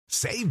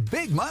Save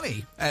big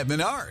money at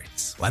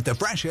Menards. Let the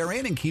fresh air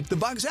in and keep the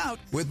bugs out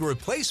with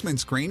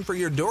replacement screen for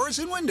your doors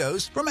and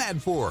windows from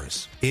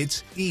Adforce.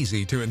 It's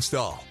easy to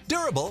install,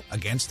 durable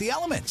against the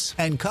elements,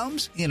 and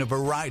comes in a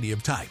variety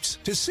of types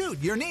to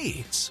suit your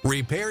needs.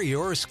 Repair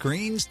your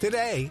screens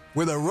today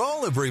with a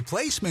roll of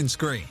replacement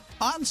screen.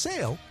 On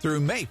sale through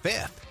May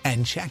 5th.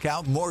 And check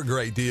out more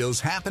great deals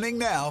happening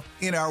now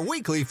in our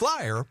weekly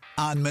flyer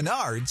on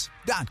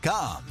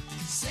Menards.com.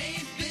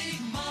 Save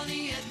big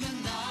money at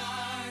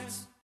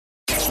Menards.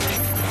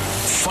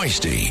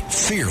 Feisty,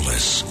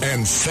 fearless,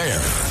 and fair.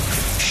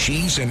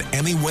 She's an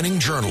Emmy-winning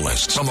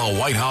journalist from the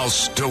White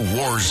House to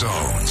war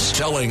zones,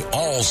 telling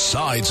all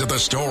sides of the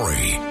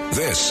story.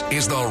 This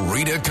is The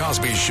Rita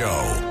Cosby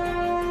Show.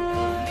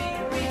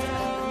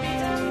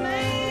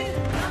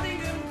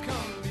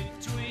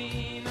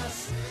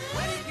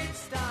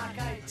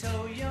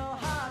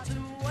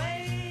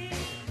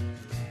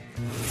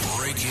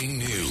 Breaking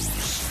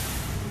news.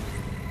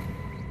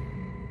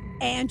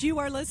 And you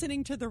are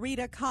listening to The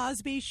Rita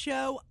Cosby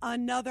Show,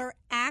 another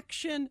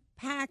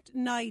action-packed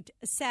night,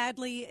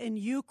 sadly, in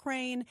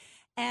Ukraine.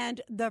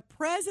 And the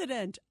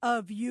president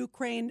of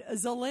Ukraine,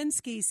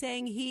 Zelensky,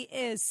 saying he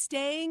is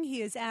staying.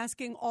 He is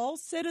asking all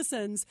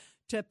citizens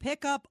to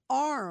pick up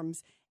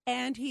arms.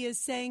 And he is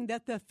saying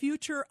that the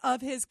future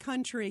of his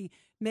country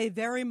may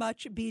very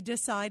much be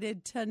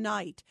decided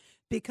tonight.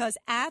 Because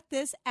at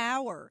this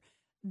hour,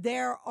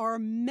 there are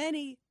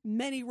many,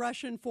 many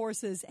Russian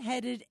forces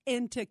headed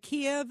into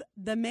Kiev,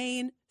 the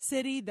main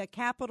city, the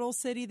capital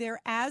city there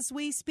as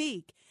we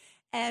speak.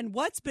 And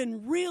what's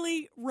been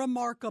really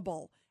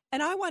remarkable,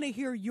 and I want to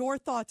hear your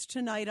thoughts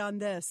tonight on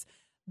this,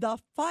 the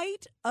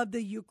fight of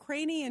the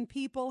Ukrainian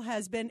people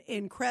has been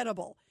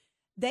incredible.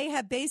 They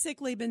have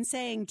basically been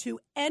saying to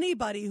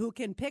anybody who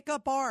can pick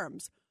up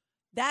arms,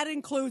 that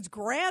includes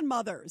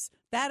grandmothers,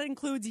 that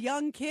includes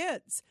young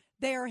kids.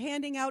 They are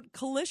handing out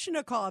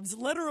Kalashnikovs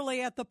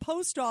literally at the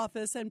post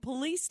office and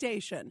police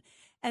station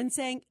and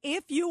saying,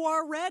 if you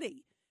are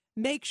ready,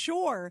 make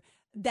sure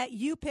that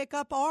you pick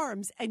up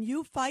arms and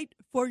you fight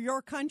for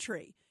your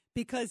country.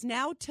 Because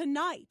now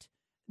tonight,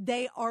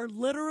 they are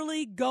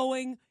literally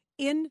going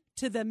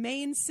into the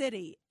main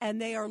city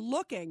and they are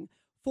looking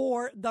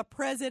for the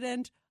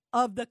president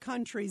of the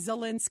country,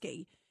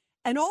 Zelensky.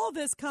 And all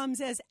this comes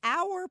as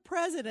our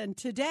president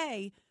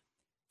today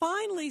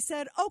finally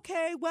said,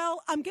 okay,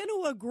 well, I'm going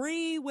to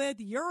agree with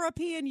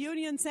European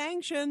Union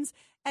sanctions.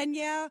 And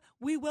yeah,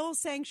 we will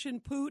sanction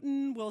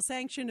Putin. We'll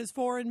sanction his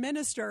foreign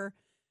minister.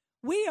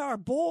 We are,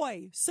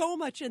 so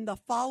much in the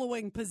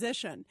following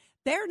position.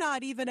 They're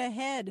not even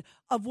ahead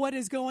of what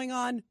is going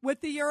on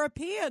with the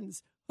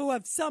Europeans, who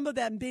have some of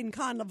them been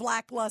kind of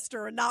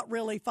lackluster and not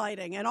really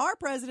fighting. And our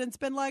president's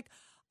been like,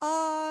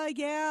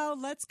 yeah,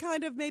 let's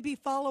kind of maybe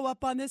follow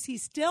up on this.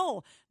 He's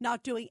still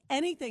not doing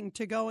anything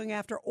to going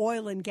after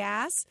oil and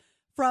gas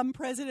from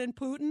President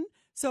Putin.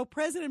 So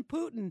President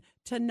Putin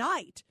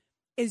tonight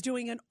is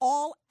doing an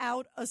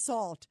all-out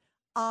assault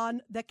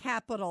on the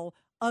capital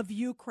of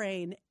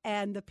Ukraine.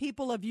 And the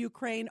people of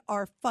Ukraine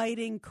are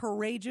fighting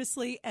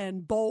courageously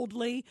and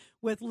boldly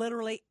with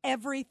literally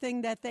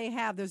everything that they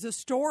have. There's a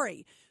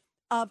story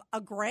of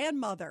a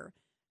grandmother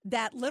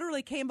that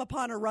literally came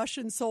upon a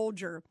Russian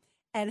soldier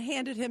and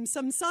handed him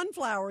some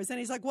sunflowers. And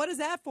he's like, what is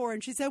that for?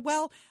 And she said,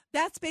 well,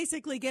 that's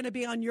basically going to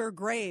be on your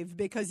grave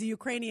because the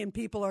Ukrainian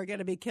people are going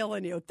to be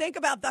killing you. Think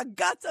about the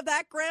guts of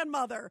that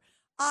grandmother.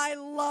 I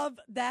love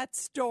that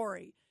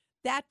story.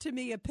 That, to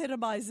me,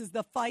 epitomizes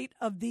the fight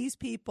of these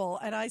people.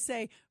 And I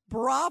say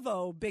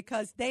bravo,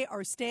 because they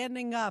are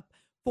standing up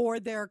for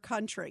their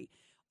country.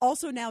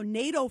 Also now,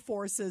 NATO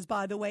forces,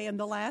 by the way, in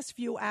the last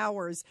few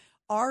hours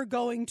are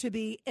going to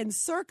be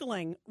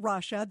encircling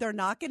Russia. They're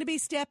not going to be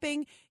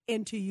stepping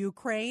into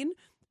Ukraine,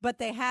 but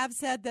they have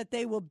said that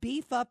they will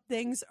beef up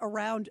things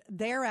around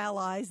their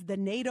allies, the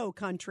NATO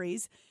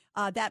countries.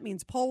 That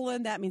means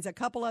Poland. That means a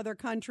couple other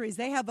countries.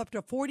 They have up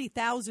to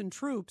 40,000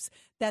 troops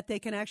that they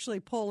can actually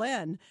pull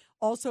in.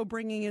 Also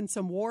bringing in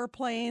some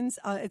warplanes.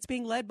 It's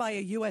being led by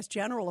a U.S.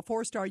 general, a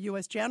four-star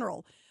U.S.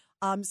 general.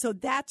 So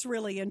that's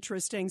really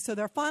interesting. So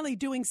they're finally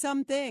doing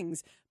some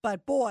things.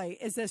 But boy,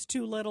 is this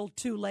too little,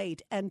 too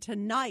late. And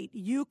tonight,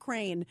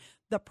 Ukraine,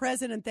 the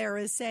president there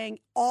is saying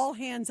all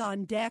hands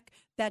on deck,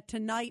 that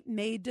tonight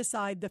may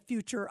decide the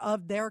future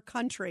of their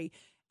country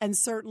and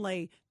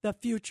certainly the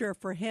future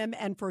for him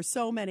and for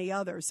so many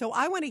others. So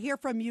I want to hear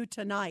from you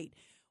tonight.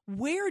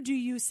 Where do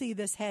you see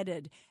this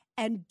headed?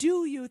 And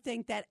do you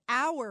think that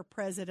our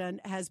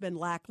president has been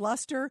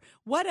lackluster?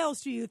 What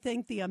else do you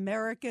think the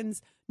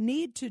Americans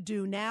need to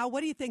do now?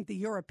 What do you think the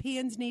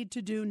Europeans need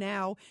to do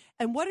now?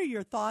 And what are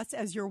your thoughts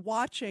as you're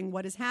watching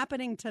what is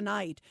happening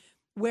tonight,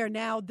 where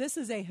now this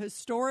is a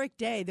historic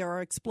day? There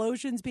are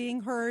explosions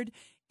being heard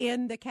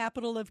in the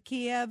capital of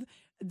Kiev.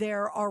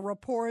 There are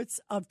reports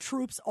of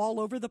troops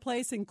all over the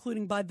place,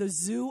 including by the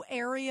zoo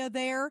area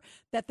there,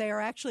 that they are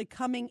actually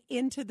coming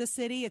into the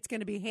city. It's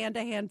going to be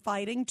hand-to-hand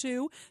fighting,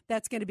 too.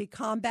 That's going to be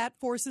combat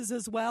forces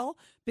as well,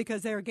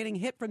 because they're getting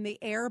hit from the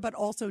air, but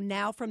also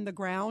now from the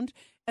ground.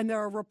 and there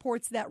are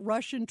reports that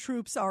Russian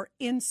troops are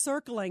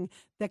encircling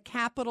the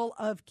capital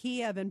of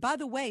Kiev. And by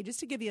the way, just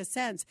to give you a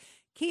sense,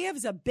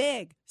 Kiev's a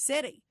big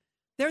city.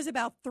 There's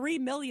about 3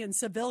 million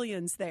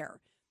civilians there.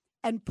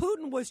 And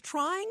Putin was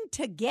trying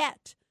to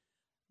get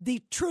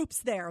the troops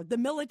there, the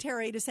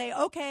military, to say,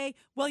 okay,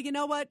 well, you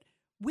know what?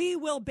 We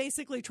will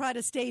basically try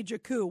to stage a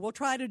coup. We'll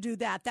try to do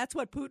that. That's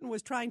what Putin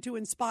was trying to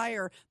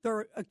inspire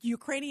the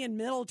Ukrainian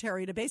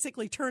military to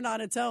basically turn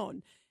on its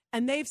own.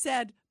 And they've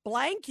said,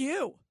 blank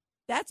you.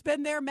 That's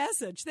been their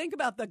message. Think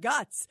about the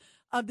guts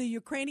of the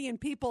Ukrainian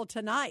people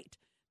tonight.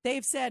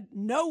 They've said,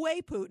 no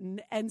way, Putin.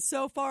 And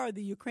so far,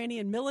 the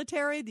Ukrainian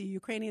military, the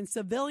Ukrainian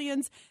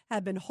civilians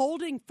have been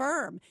holding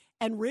firm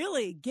and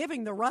really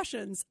giving the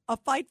Russians a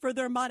fight for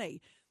their money.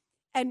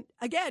 And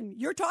again,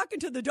 you're talking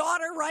to the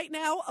daughter right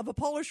now of a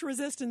Polish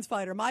resistance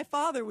fighter. My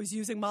father was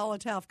using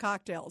Molotov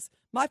cocktails.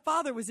 My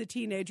father was a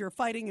teenager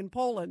fighting in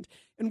Poland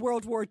in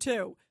World War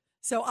II.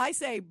 So I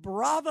say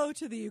bravo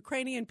to the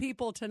Ukrainian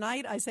people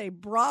tonight. I say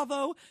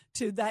bravo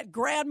to that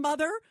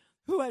grandmother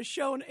who has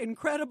shown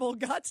incredible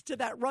guts to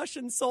that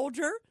Russian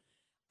soldier.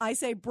 I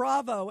say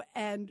bravo,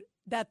 and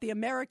that the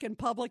American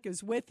public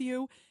is with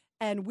you,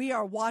 and we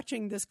are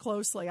watching this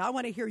closely. I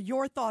want to hear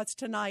your thoughts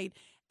tonight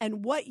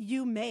and what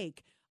you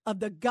make of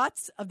the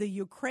guts of the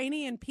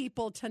Ukrainian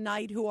people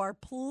tonight who are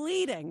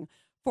pleading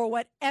for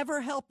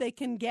whatever help they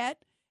can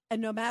get.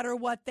 And no matter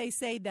what they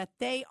say, that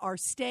they are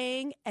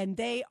staying and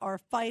they are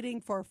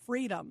fighting for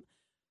freedom.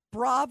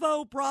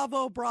 Bravo,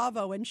 bravo,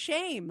 bravo. And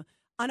shame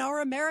on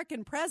our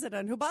American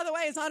president, who, by the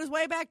way, is on his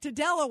way back to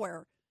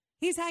Delaware.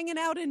 He's hanging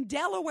out in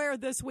Delaware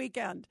this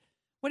weekend.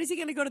 What is he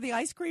going to go to the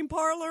ice cream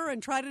parlor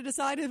and try to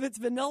decide if it's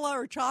vanilla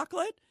or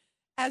chocolate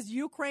as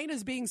Ukraine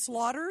is being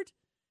slaughtered?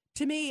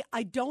 To me,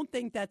 I don't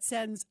think that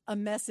sends a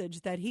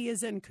message that he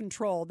is in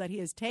control, that he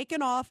has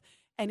taken off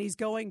and he's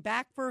going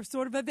back for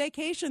sort of a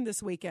vacation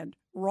this weekend.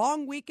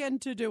 Wrong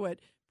weekend to do it,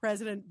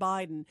 President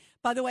Biden.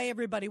 By the way,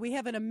 everybody, we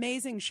have an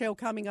amazing show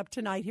coming up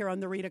tonight here on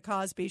The Rita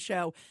Cosby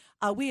Show.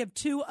 We have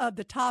two of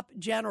the top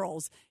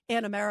generals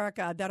in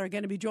America that are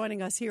going to be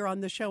joining us here on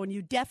the show, and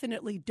you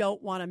definitely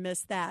don't want to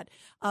miss that.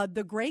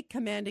 The great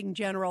commanding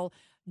General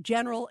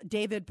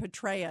David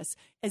Petraeus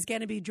is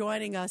going to be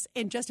joining us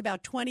in just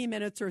about 20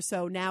 minutes or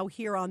so now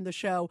here on the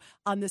show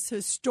on this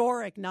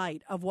historic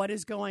night of what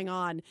is going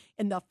on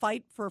in the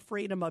fight for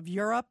freedom of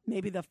Europe,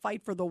 maybe the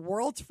fight for the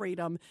world's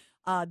freedom.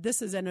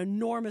 This is an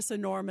enormous,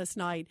 enormous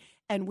night,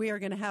 and we are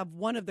going to have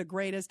one of the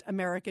greatest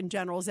American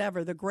generals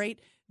ever. The great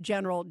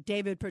General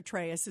David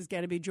Petraeus is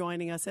going to be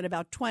joining us in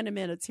about 20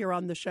 minutes here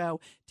on the show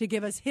to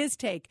give us his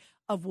take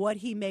of what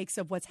he makes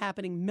of what's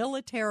happening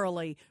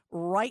militarily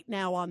right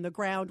now on the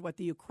ground, what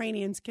the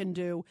Ukrainians can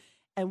do,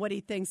 and what he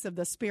thinks of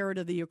the spirit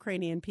of the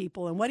Ukrainian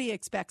people and what he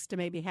expects to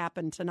maybe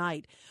happen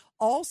tonight.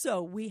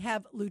 Also, we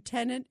have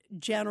Lieutenant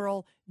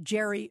General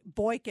Jerry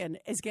Boykin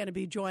is going to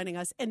be joining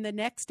us in the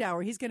next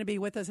hour. He's going to be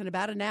with us in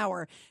about an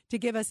hour to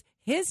give us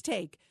his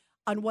take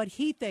on what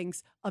he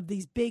thinks of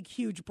these big,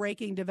 huge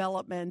breaking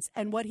developments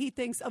and what he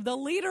thinks of the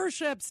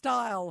leadership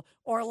style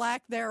or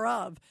lack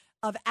thereof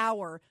of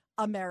our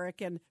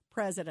American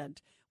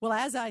president. Well,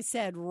 as I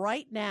said,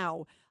 right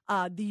now,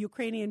 the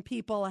Ukrainian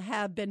people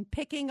have been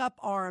picking up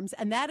arms,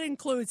 and that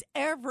includes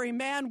every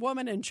man,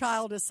 woman, and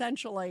child,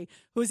 essentially,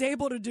 who's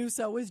able to do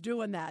so is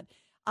doing that.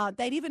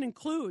 That even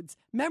includes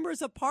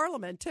members of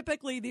parliament.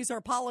 Typically, these are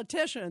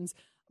politicians,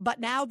 but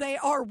now they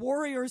are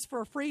warriors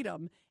for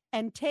freedom.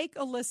 And take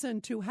a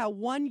listen to how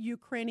one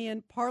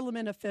Ukrainian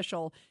parliament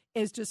official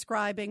is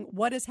describing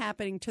what is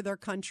happening to their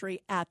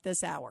country at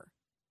this hour.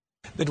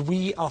 That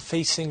we are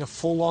facing a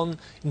full-on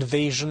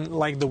invasion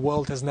like the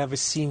world has never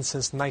seen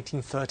since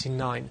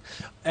 1939.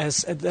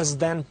 As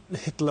then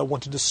Hitler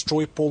wanted to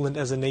destroy Poland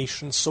as a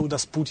nation, so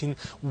does Putin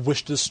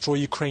wish to destroy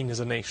Ukraine as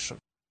a nation.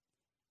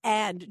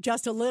 And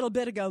just a little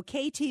bit ago,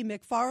 Katie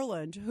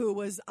McFarland, who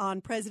was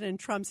on President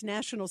Trump's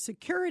national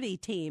security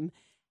team,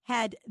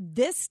 had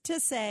this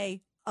to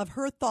say of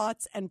her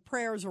thoughts and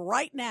prayers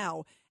right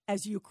now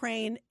as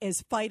Ukraine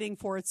is fighting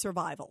for its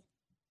survival.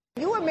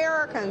 You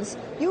Americans,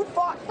 you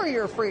fought for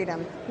your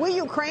freedom. We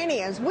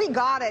Ukrainians, we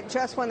got it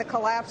just when the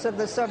collapse of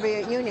the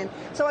Soviet Union.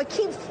 So I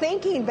keep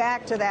thinking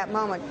back to that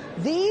moment.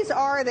 These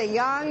are the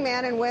young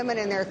men and women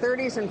in their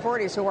 30s and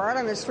 40s who are out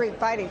on the street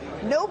fighting.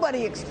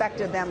 Nobody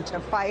expected them to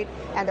fight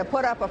and to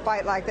put up a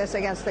fight like this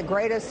against the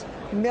greatest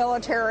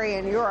military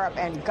in Europe.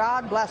 And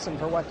God bless them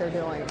for what they're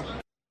doing.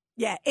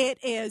 Yeah, it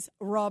is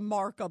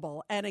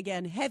remarkable. And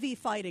again, heavy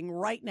fighting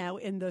right now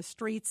in the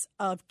streets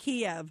of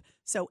Kiev.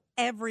 So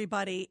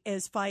everybody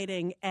is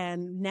fighting,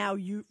 and now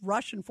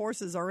Russian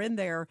forces are in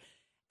there,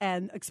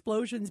 and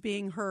explosions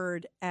being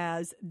heard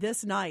as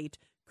this night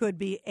could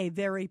be a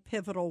very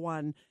pivotal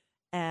one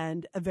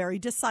and a very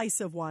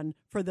decisive one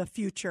for the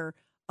future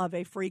of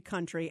a free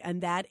country,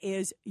 and that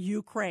is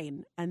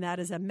Ukraine. And that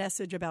is a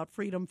message about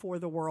freedom for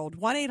the world.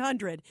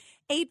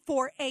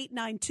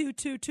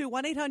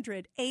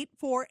 1-800-848-9222.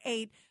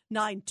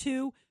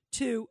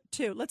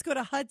 1-800-848-9222. Let's go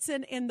to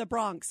Hudson in the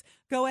Bronx.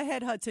 Go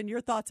ahead, Hudson.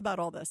 Your thoughts about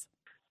all this.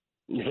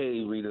 Hey,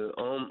 Rita.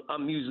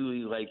 I'm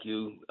usually like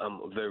you. I'm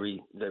a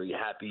very, very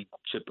happy,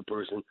 chipper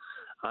person.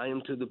 I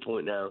am to the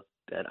point now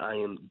that I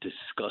am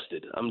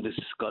disgusted. I'm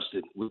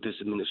disgusted with this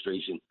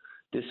administration.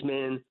 This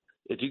man,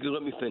 if you could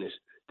let me finish,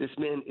 this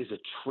man is a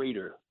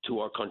traitor to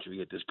our country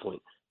at this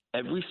point.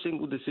 Every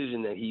single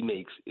decision that he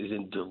makes is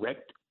in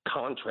direct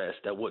contrast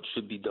to what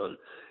should be done.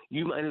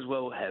 You might as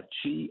well have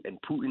Xi and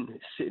Putin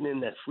sitting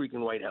in that freaking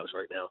White House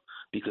right now,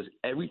 because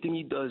everything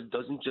he does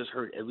doesn't just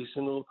hurt every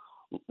single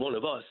one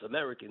of us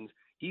Americans.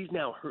 He's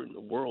now hurting the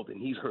world,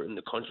 and he's hurting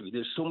the country.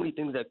 There's so many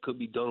things that could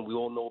be done. We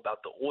all know about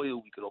the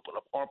oil. We can open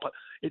up our pot.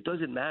 It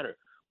doesn't matter.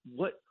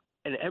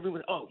 And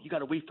everyone, you got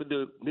to wait for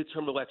the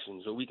midterm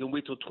elections, or we can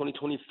wait till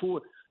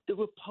 2024. The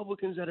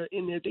Republicans that are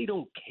in there, they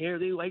don't care.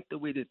 They like the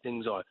way that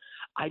things are.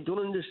 I don't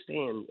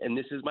understand, and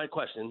this is my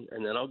question,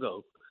 and then I'll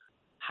go.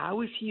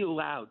 How is he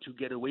allowed to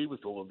get away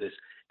with all of this?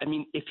 I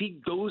mean, if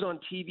he goes on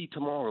TV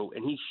tomorrow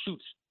and he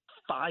shoots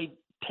 5,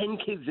 10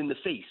 kids in the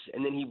face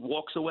and then he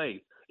walks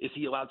away, is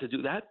he allowed to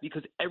do that?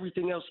 Because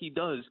everything else he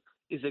does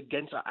is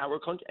against our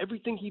country.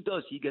 Everything he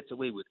does, he gets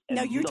away with.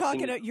 Now,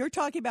 you're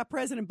talking about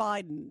President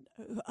Biden,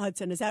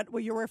 Hudson. Is that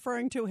what you're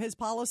referring to, his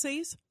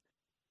policies?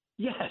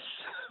 Yes.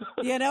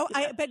 But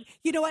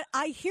you know what?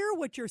 I hear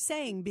what you're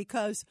saying,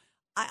 because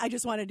I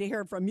just wanted to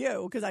hear it from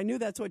you, because I knew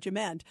that's what you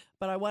meant,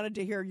 but I wanted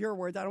to hear your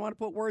words. I don't want to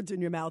put words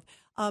in your mouth.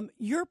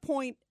 Your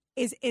point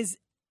is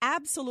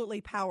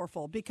absolutely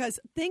powerful, because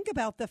think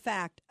about the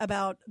fact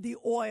about the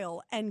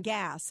oil and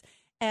gas.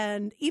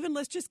 And even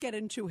let's just get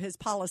into his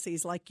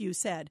policies, like you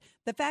said.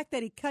 The fact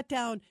that he cut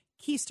down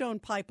Keystone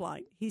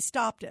Pipeline, he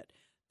stopped it.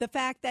 The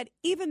fact that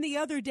even the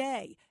other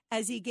day,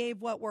 as he gave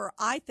what were,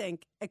 I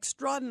think,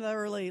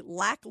 extraordinarily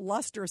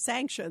lackluster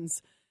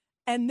sanctions,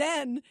 and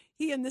then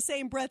he in the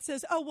same breath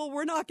says,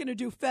 we're not going to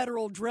do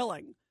federal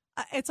drilling.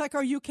 It's like,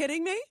 are you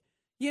kidding me?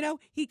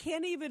 He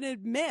can't even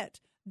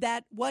admit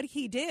that what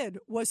he did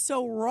was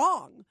so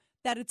wrong,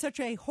 that it's such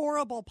a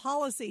horrible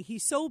policy.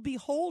 He's so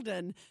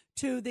beholden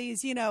to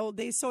these,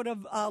 these sort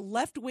of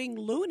left-wing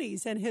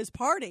loonies in his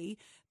party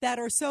that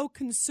are so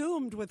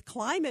consumed with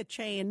climate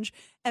change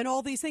and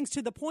all these things,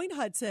 to the point,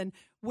 Hudson,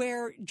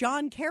 where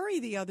John Kerry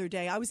the other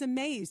day, I was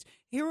amazed.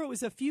 Here it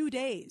was a few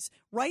days,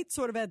 right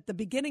sort of at the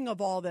beginning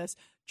of all this.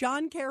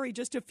 John Kerry,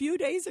 just a few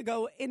days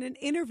ago in an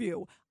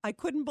interview, I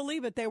couldn't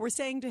believe it. They were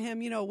saying to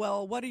him,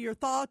 well, what are your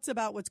thoughts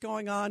about what's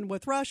going on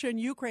with Russia and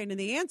Ukraine? And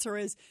the answer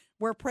is,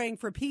 we're praying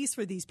for peace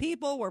for these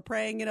people. We're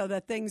praying,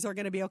 that things are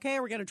going to be okay.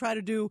 We're going to try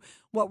to do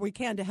what we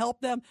can to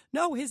help them.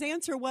 No, his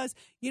answer was,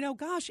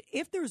 gosh,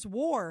 if there's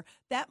war,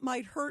 that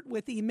might hurt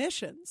with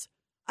emissions.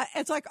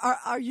 It's like,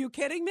 are you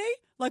kidding me?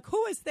 Like,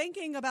 who is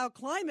thinking about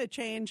climate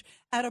change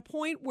at a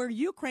point where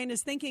Ukraine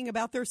is thinking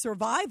about their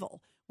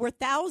survival, where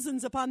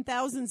thousands upon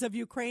thousands of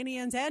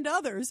Ukrainians and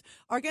others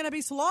are going to be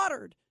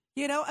slaughtered?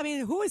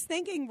 Who is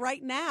thinking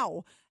right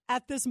now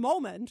at this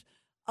moment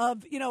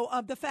of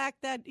the fact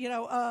that,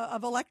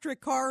 of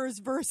electric cars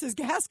versus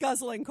gas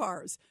guzzling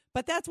cars?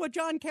 But that's what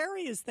John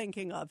Kerry is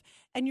thinking of.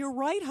 And you're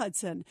right,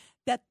 Hudson,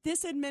 that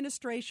this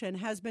administration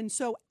has been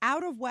so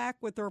out of whack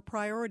with their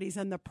priorities.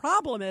 And the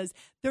problem is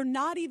they're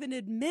not even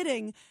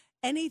admitting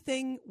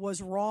anything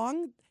was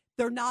wrong.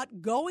 They're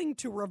not going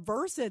to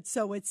reverse it,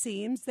 so it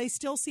seems. They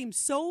still seem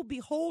so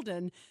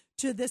beholden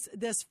to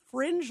this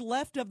fringe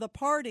left of the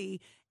party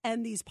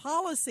and these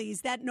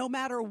policies that no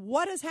matter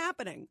what is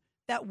happening,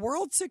 that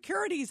world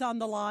security is on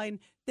the line,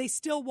 they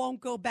still won't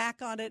go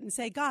back on it and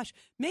say, gosh,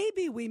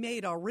 maybe we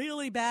made a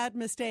really bad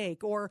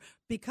mistake, or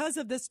because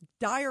of this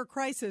dire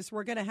crisis,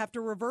 we're going to have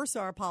to reverse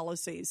our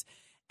policies.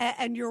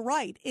 And you're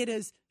right. It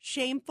is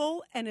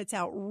shameful and it's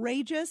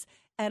outrageous.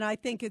 And I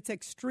think it's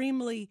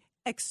extremely,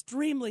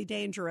 extremely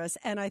dangerous.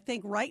 And I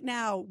think right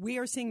now we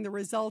are seeing the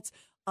results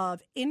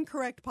of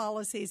incorrect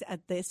policies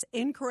at this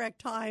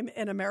incorrect time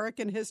in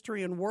American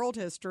history and world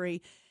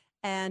history.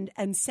 And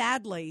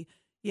sadly,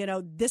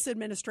 this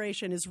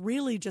administration is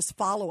really just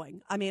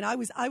following. I mean, I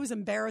was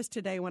embarrassed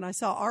today when I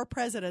saw our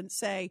president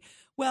say,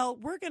 well,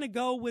 we're going to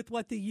go with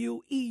what the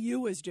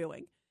EU is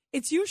doing.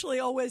 It's usually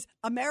always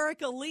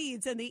America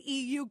leads and the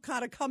EU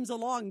kind of comes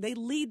along. They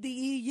lead the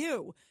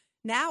EU.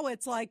 Now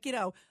it's like,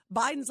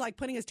 Biden's like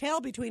putting his tail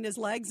between his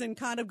legs and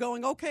kind of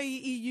going, okay,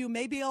 EU,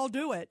 maybe I'll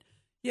do it.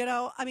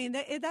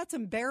 That's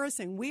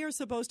embarrassing. We are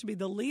supposed to be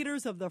the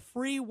leaders of the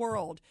free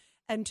world.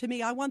 And to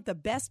me, I want the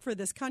best for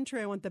this country.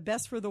 I want the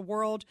best for the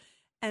world.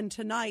 And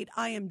tonight,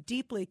 I am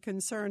deeply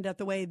concerned at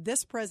the way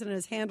this president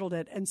has handled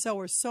it. And so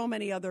are so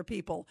many other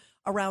people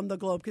around the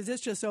globe, because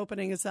it's just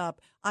opening us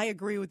up. I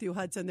agree with you,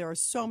 Hudson. There are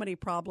so many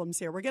problems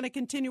here. We're going to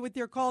continue with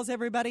your calls,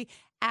 everybody,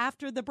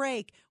 after the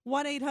break.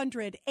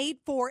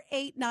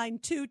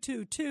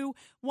 1-800-848-9222.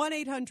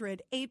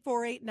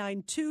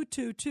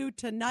 1-800-848-9222.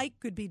 Tonight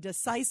could be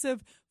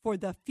decisive for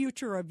the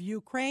future of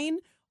Ukraine,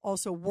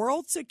 also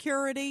world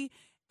security.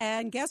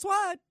 And guess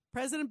what?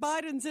 President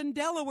Biden's in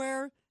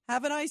Delaware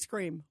having ice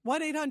cream.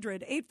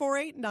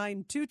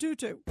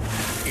 1-800-848-9222.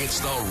 It's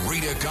the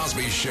Rita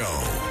Cosby Show.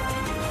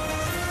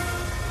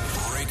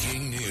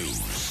 Breaking news.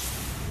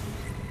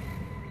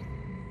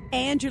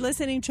 And you're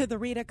listening to The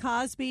Rita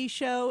Cosby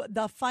Show.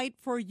 The fight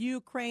for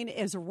Ukraine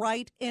is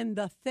right in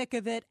the thick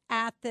of it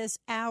at this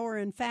hour.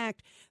 In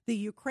fact, the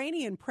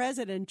Ukrainian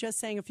president just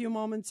saying a few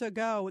moments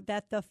ago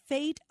that the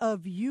fate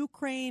of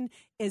Ukraine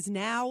is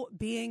now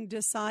being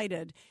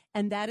decided.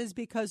 And that is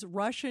because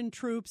Russian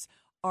troops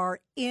are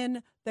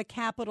in the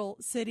capital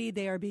city.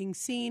 They are being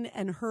seen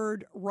and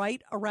heard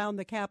right around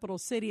the capital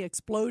city.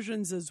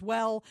 Explosions as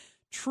well.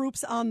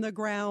 Troops on the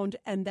ground,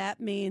 and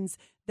that means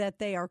that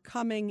they are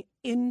coming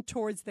in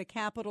towards the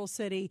capital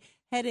city,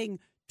 heading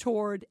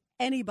toward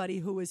anybody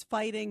who is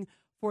fighting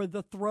for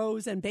the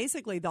throes and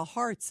basically the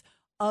hearts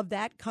of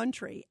that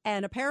country.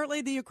 And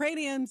apparently the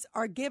Ukrainians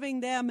are giving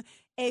them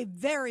a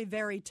very,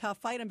 very tough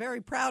fight. I'm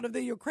very proud of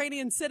the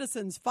Ukrainian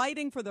citizens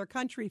fighting for their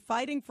country,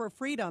 fighting for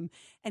freedom.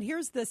 And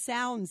here's the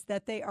sounds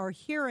that they are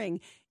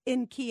hearing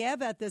in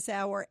Kiev at this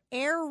hour.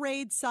 Air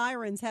raid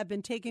sirens have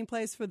been taking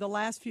place for the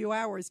last few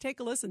hours. Take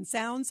a listen.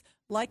 Sounds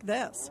like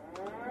this.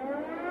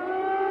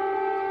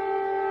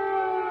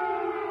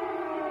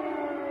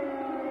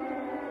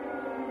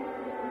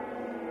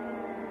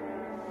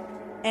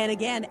 And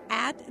again,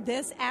 at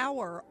this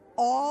hour,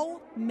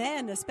 all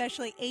men,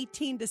 especially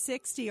 18 to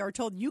 60, are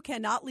told you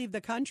cannot leave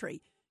the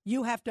country.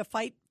 You have to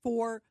fight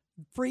for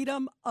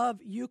freedom of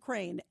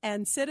Ukraine.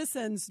 And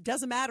citizens,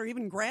 doesn't matter,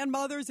 even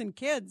grandmothers and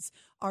kids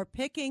are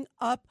picking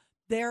up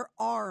their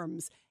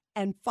arms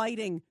and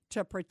fighting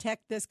to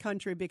protect this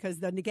country because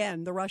then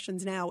again, the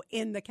Russians now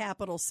in the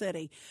capital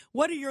city.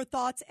 What are your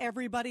thoughts,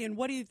 everybody? And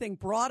what do you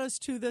think brought us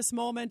to this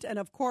moment? And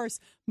of course,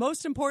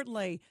 most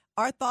importantly,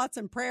 our thoughts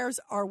and prayers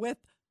are with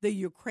the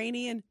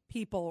Ukrainian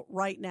people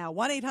right now.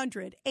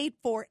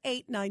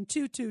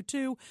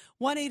 1-800-848-9222.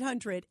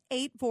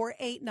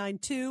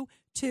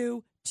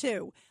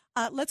 1-800-848-9222.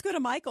 Let's go to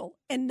Michael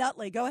in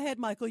Nutley. Go ahead,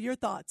 Michael. Your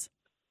thoughts.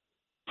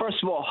 First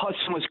of all,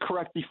 Hudson was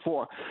correct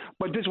before,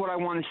 but this is what I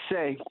want to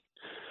say.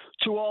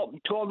 To all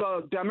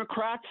the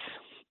Democrats,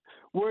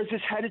 where is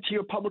this headed to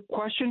your public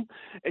question?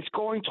 It's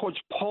going towards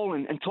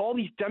Poland. And to all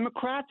these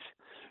Democrats,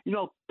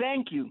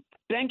 thank you.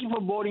 Thank you for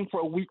voting for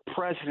a weak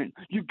president.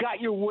 You got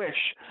your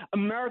wish.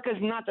 America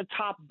is not the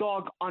top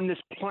dog on this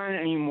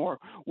planet anymore.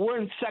 We're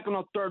in second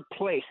or third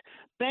place.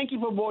 Thank you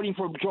for voting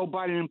for Joe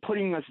Biden and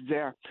putting us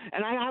there.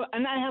 And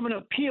I have an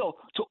appeal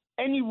to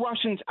any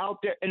Russians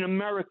out there in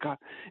America.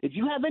 If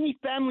you have any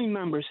family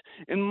members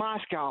in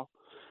Moscow,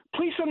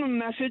 please send them a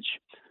message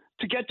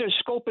to get their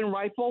scope and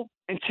rifle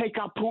and take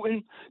out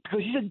Putin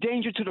because he's a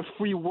danger to the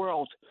free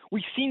world.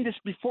 We've seen this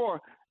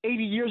before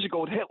 80 years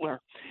ago with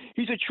Hitler.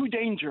 He's a true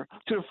danger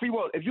to the free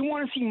world. If you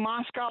want to see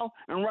Moscow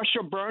and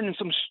Russia burn in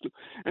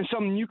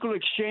some nuclear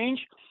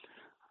exchange,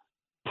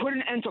 put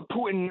an end to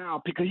Putin now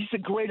because he's the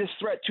greatest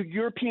threat to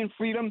European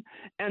freedom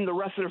and the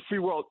rest of the free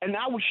world. And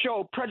that would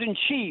show President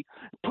Xi,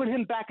 put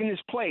him back in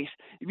his place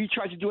if he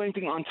tries to do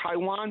anything on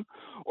Taiwan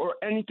or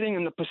anything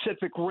in the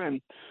Pacific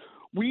Rim.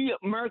 We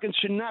Americans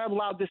should not have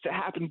allowed this to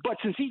happen. But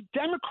since these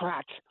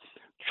Democrats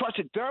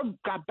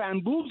got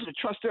bamboozled to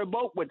trust their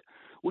vote with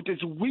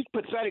this weak,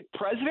 pathetic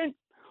president,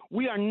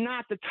 we are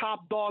not the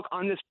top dog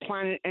on this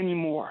planet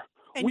anymore.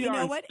 And you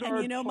know what?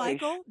 And you know,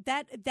 Michael,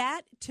 that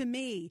to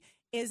me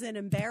is an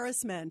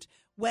embarrassment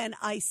when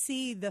I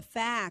see the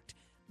fact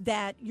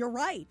that you're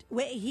right.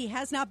 He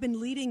has not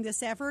been leading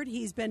this effort.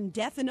 He's been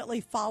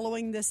definitely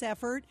following this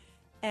effort.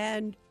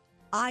 And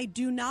I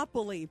do not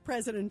believe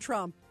President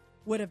Trump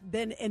would have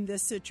been in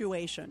this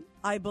situation.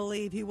 I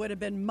believe he would have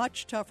been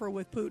much tougher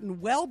with Putin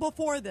well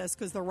before this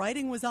because the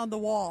writing was on the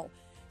wall.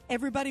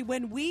 Everybody,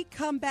 when we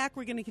come back,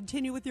 we're going to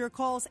continue with your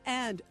calls,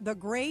 and the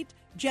great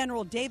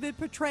General David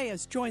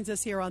Petraeus joins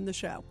us here on the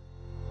show.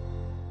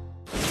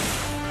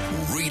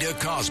 Rita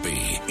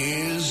Cosby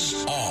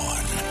is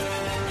on.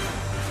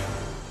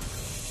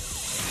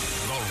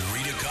 The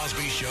Rita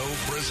Cosby Show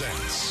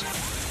presents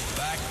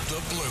Back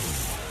the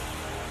Blue.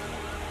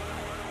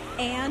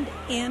 And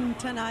in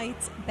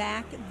tonight's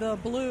Back the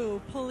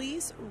Blue,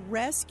 police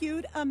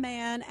rescued a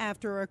man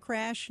after a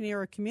crash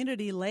near a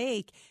community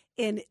lake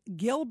in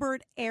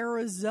Gilbert,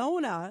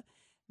 Arizona,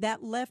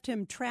 that left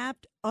him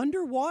trapped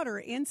underwater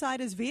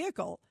inside his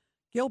vehicle.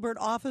 Gilbert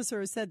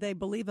officers said they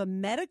believe a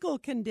medical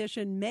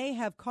condition may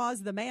have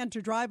caused the man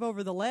to drive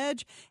over the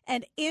ledge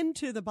and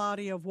into the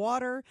body of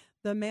water.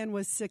 The man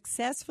was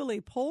successfully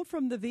pulled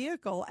from the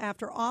vehicle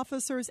after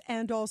officers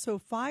and also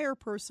fire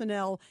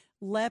personnel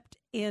leapt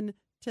in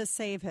to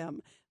save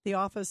him. The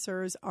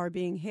officers are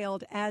being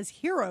hailed as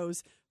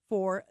heroes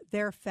for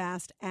their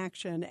fast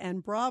action.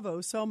 And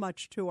bravo so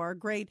much to our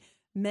great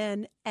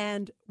men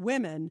and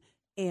women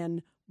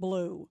in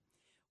blue.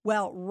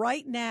 Well,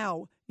 right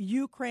now,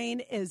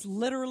 Ukraine is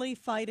literally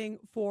fighting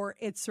for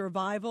its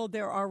survival.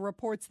 There are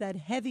reports that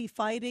heavy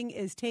fighting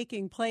is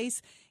taking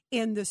place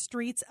in the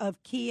streets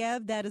of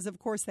Kiev. That is, of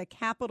course, the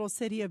capital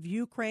city of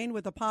Ukraine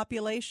with a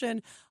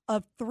population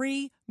of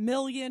 3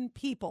 million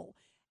people.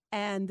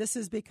 And this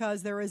is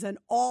because there is an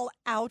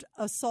all-out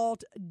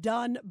assault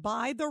done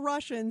by the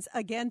Russians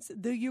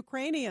against the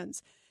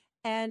Ukrainians.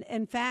 And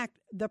in fact,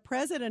 the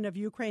president of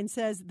Ukraine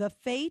says the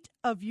fate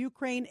of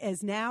Ukraine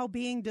is now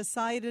being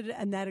decided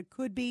and that it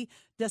could be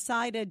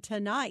decided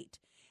tonight.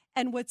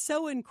 And what's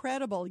so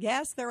incredible,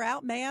 yes, they're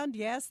outmanned.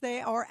 Yes,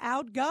 they are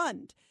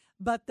outgunned.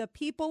 But the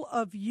people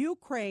of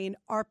Ukraine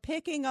are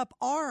picking up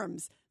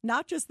arms,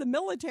 not just the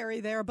military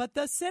there, but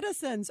the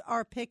citizens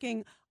are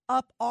picking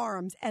up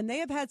arms. And they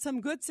have had some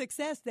good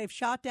success. They've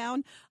shot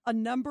down a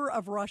number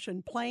of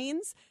Russian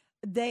planes.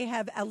 They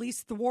have at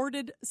least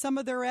thwarted some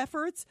of their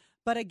efforts.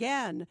 But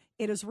again,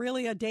 it is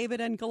really a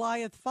David and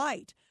Goliath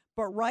fight.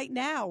 But right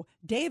now,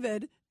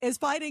 David is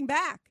fighting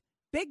back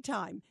big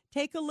time.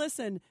 Take a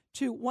listen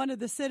to one of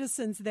the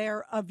citizens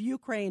there of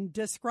Ukraine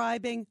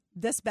describing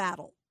this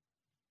battle.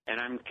 And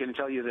I can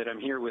tell you that I'm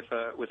here with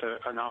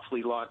an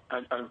awfully lot,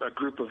 a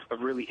group of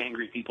really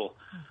angry people.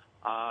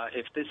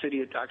 If this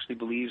idiot actually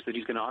believes that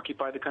he's going to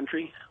occupy the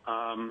country,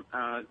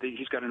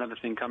 he's got another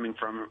thing coming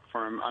from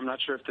him. I'm not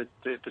sure if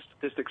the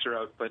statistics are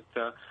out, but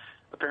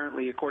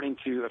apparently, according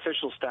to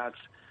official stats,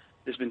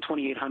 there's been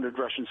 2,800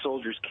 Russian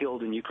soldiers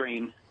killed in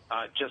Ukraine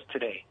just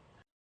today.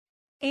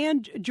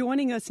 And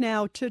joining us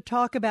now to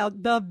talk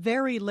about the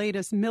very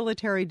latest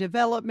military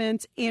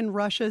developments in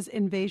Russia's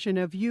invasion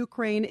of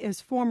Ukraine is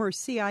former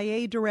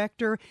CIA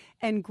director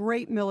and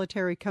great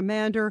military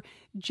commander,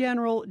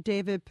 General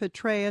David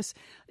Petraeus.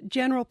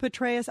 General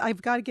Petraeus,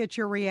 I've got to get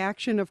your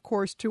reaction, of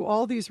course, to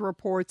all these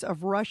reports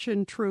of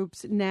Russian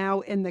troops now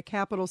in the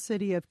capital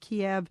city of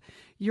Kiev.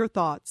 Your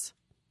thoughts?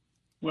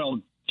 Well,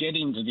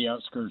 getting to the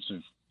outskirts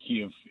of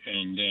Kiev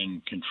and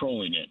then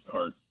controlling it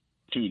are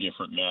two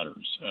different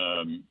matters.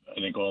 I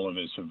think all of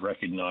us have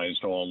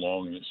recognized all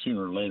along that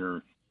sooner or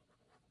later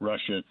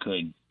Russia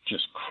could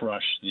just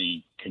crush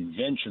the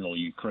conventional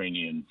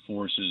Ukrainian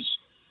forces.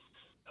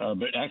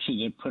 But actually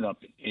they've put up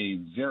a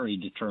very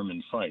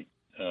determined fight.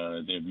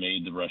 They've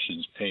made the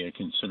Russians pay a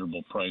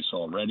considerable price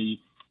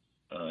already.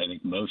 I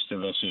think most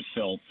of us have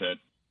felt that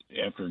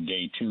after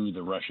day two,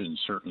 the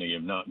Russians certainly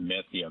have not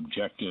met the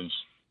objectives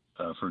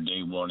for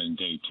day one and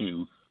day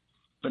two.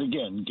 But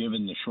again,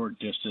 given the short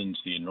distance,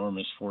 the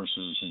enormous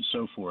forces and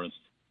so forth,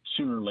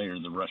 sooner or later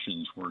the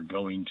Russians were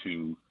going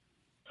to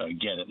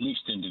get at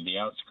least into the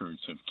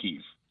outskirts of Kyiv.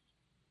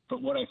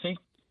 But what I think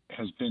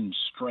has been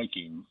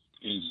striking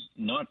is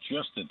not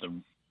just that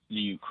the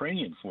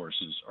Ukrainian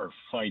forces are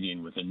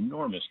fighting with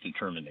enormous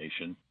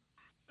determination,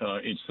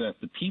 it's that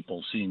the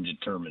people seem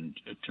determined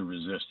to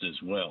resist as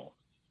well.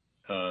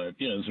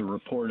 There's a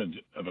report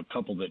of a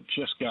couple that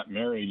just got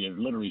married and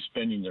literally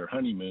spending their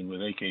honeymoon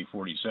with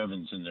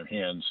AK-47s in their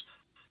hands,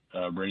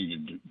 ready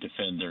to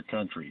defend their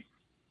country.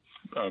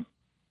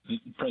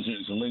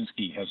 President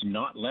Zelensky has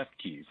not left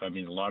Kyiv. I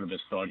mean, a lot of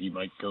us thought he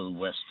might go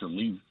west to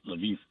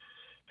Lviv,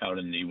 out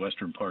in the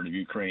western part of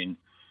Ukraine.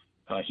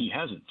 He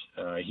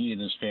hasn't. He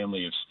and his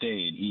family have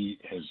stayed. He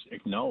has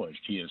acknowledged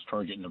he is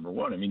target number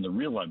one. I mean, the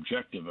real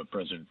objective of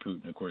President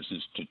Putin, of course,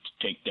 is to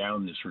take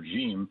down this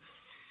regime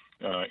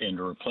and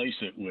to replace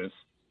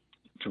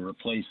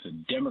the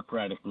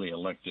democratically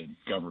elected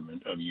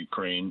government of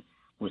Ukraine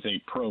with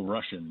a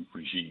pro-Russian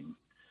regime.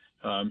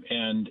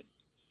 And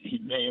he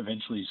may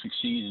eventually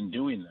succeed in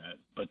doing that,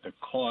 but the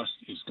cost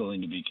is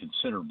going to be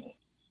considerable.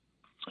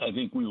 I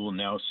think we will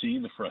now see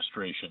the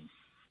frustration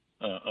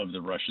of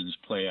the Russians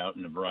play out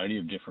in a variety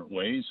of different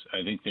ways.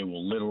 I think they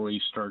will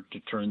literally start to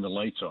turn the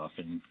lights off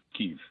in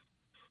Kyiv.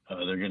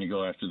 They're going to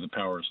go after the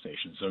power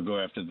stations. They'll go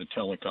after the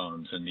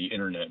telecoms and the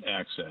internet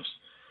access.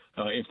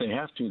 If they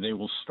have to, they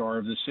will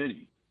starve the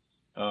city.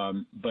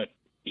 But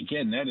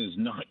again,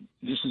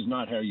 this is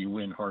not how you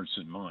win hearts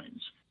and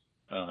minds.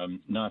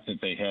 Not that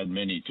they had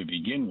many to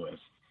begin with.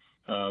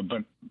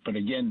 But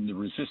again, the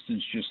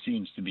resistance just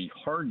seems to be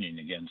hardening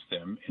against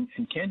them.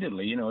 And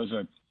candidly, as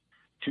a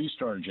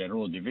two-star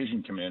general, a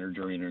division commander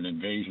during an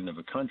invasion of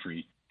a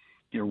country,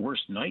 your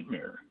worst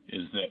nightmare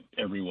is that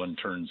everyone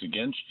turns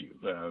against you.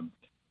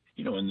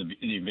 In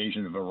the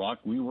invasion of Iraq,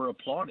 we were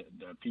applauded.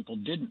 People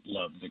didn't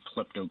love the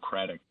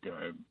kleptocratic,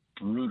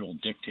 brutal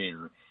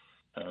dictator,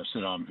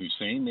 Saddam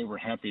Hussein. They were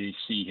happy to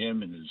see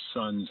him and his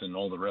sons and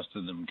all the rest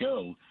of them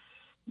go.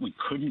 We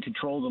couldn't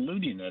control the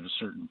looting at a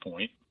certain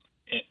point,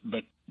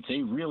 but they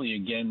really,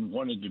 again,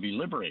 wanted to be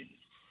liberated.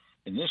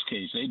 In this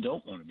case, they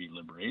don't want to be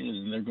liberated,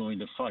 and they're going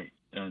to fight.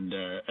 And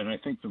I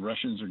think the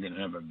Russians are going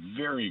to have a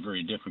very,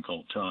 very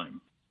difficult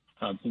time.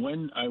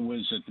 When I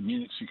was at the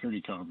Munich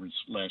Security Conference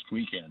last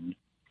weekend,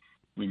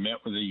 we met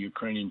with a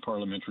Ukrainian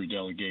parliamentary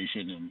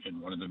delegation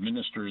and one of the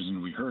ministers,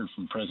 and we heard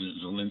from President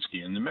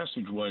Zelensky. And the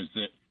message was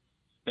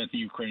that the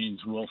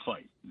Ukrainians will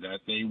fight, that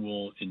they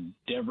will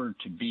endeavor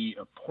to be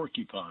a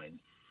porcupine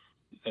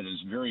that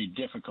is very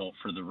difficult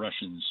for the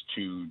Russians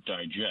to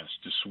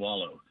digest, to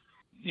swallow.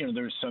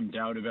 There's some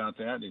doubt about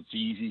that. It's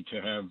easy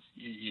to have,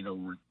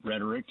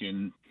 rhetoric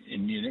in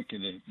Munich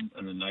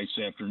on a nice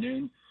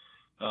afternoon.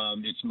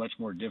 It's much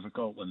more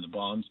difficult when the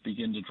bombs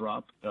begin to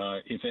drop.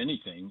 If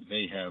anything,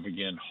 they have,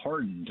 again,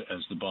 hardened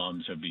as the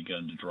bombs have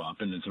begun to drop,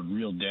 and as the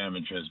real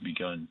damage has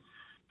begun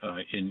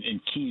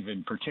in Kyiv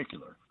in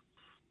particular.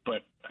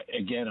 But,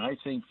 again, I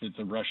think that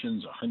the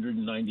Russians,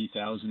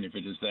 190,000, if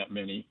it is that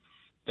many,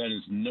 that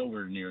is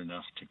nowhere near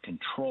enough to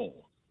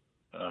control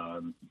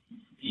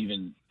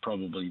even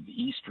probably the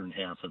eastern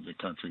half of the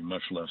country,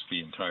 much less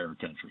the entire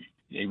country.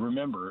 They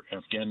remember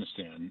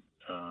Afghanistan,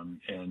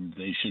 and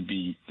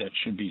that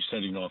should be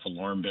setting off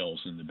alarm bells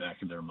in the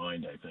back of their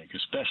mind, I think,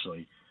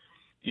 especially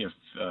if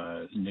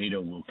NATO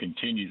will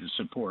continue to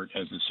support,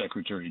 as the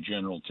Secretary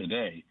General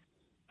today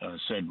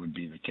said would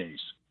be the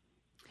case.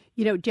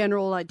 You know,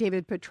 General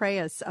David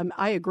Petraeus,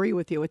 I agree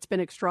with you. It's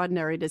been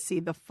extraordinary to see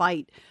the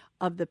fight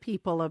of the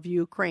people of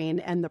Ukraine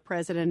and the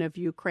president of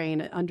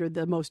Ukraine under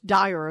the most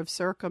dire of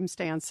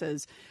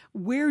circumstances.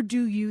 Where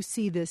do you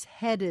see this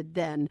headed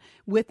then,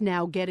 with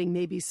now getting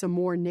maybe some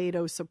more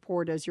NATO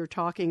support, as you're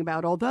talking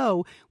about,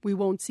 although we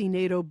won't see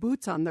NATO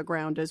boots on the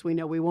ground, as we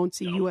know, we won't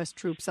see U.S.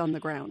 troops on the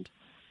ground?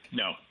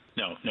 No,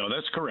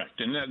 that's correct.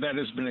 And that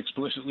has been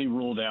explicitly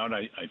ruled out,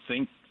 I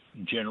think,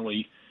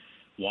 generally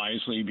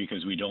wisely,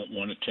 because we don't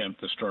want to tempt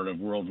the start of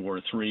World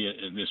War III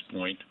at this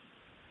point.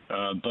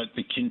 But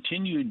the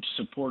continued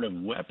support of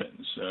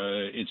weapons,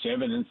 it's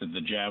evident that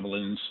the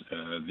javelins,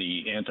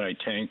 the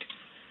anti-tank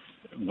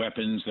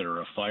weapons that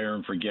are a fire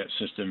and forget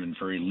system and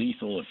very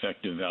lethal,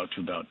 effective out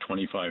to about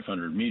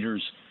 2,500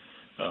 meters,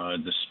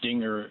 the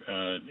Stinger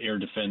air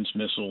defense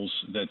missiles,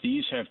 that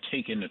these have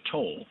taken a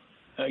toll.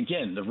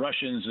 Again, the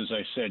Russians, as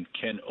I said,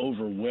 can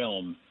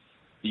overwhelm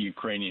the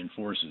Ukrainian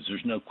forces.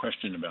 There's no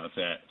question about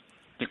that.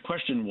 The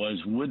question was,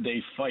 would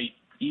they fight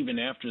even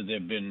after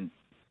they've been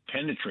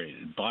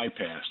penetrated,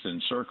 bypassed,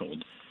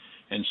 encircled?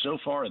 And so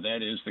far,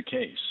 that is the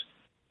case.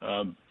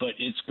 But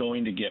it's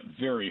going to get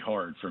very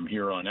hard from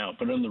here on out,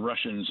 but on the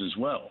Russians as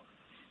well.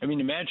 I mean,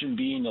 imagine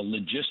being a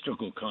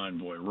logistical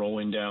convoy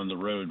rolling down the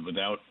road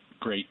without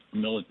great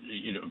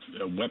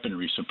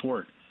weaponry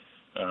support.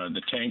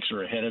 The tanks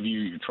are ahead of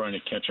you. You're trying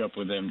to catch up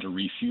with them to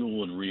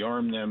refuel and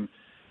rearm them,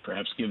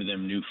 perhaps give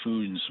them new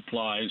food and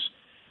supplies.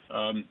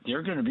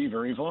 They're going to be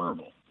very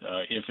vulnerable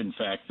if, in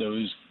fact,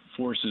 those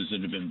forces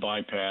that have been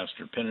bypassed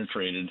or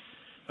penetrated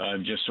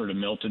just sort of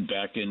melted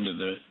back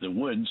into the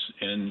woods,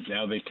 and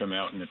now they come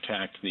out and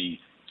attack the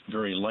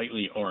very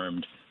lightly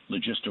armed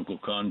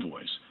logistical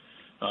convoys.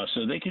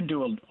 So they can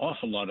do an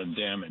awful lot of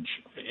damage,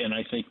 and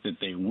I think that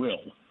they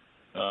will.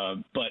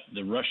 But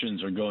the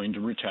Russians are going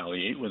to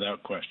retaliate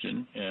without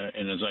question.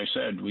 And as I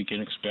said, we can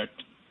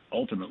expect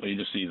ultimately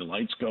to see the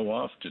lights go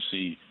off, to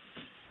see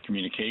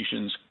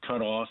communications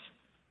cut off,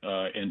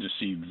 and to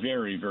see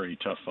very, very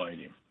tough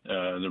fighting.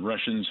 The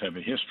Russians have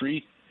a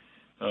history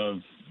of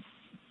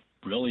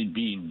really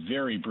being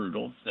very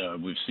brutal.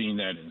 We've seen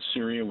that in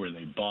Syria, where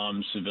they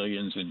bomb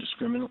civilians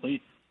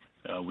indiscriminately.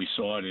 We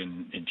saw it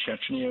in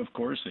Chechnya, of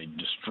course. They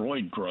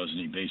destroyed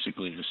Grozny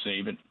basically to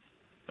save it,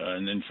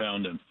 and then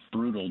found a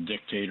brutal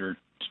dictator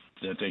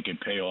that they could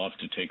pay off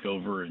to take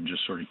over and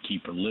just sort of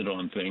keep a lid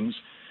on things.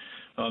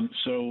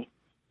 So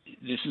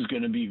this is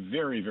going to be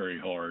very, very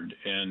hard,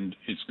 and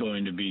it's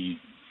going to be,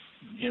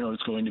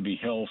 it's going to be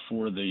hell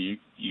for the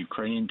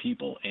Ukrainian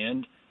people,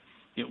 and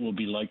it will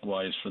be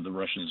likewise for the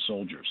Russian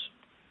soldiers.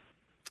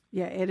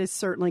 Yeah, it is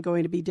certainly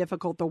going to be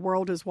difficult. The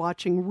world is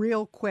watching.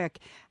 Real quick,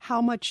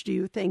 how much do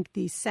you think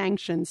these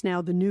sanctions,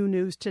 now the new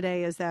news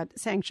today is that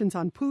sanctions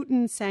on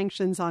Putin,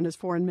 sanctions on his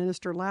foreign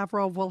minister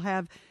Lavrov will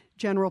have,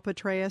 General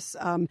Petraeus,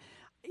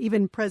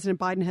 even President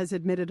Biden has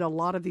admitted a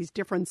lot of these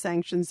different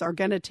sanctions are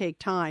going to take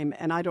time,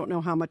 and I don't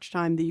know how much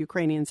time the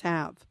Ukrainians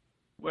have.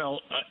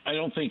 Well, I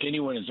don't think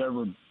anyone has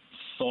ever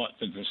thought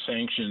that the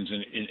sanctions,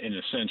 in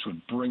a sense,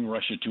 would bring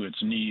Russia to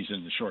its knees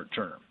in the short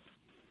term.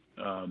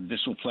 This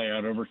will play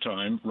out over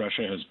time.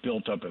 Russia has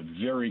built up a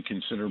very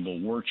considerable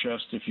war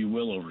chest, if you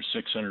will, over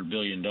 $600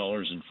 billion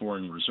in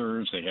foreign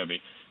reserves.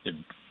 They've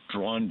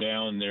drawn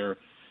down their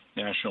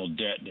national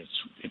debt.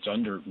 It's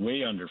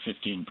way under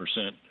 15%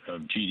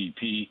 of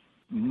GDP,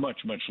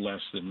 much less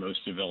than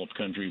most developed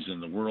countries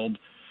in the world.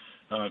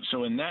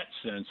 So in that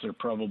sense, they're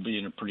probably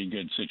in a pretty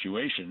good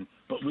situation.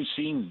 But we've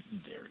seen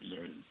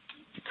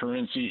the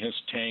currency has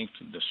tanked.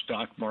 The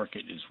stock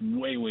market is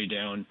way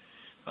down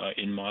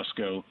in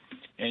Moscow.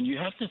 And you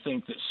have to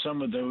think that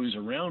some of those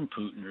around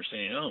Putin are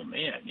saying, oh,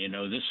 man,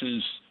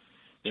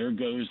 there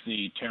goes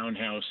the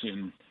townhouse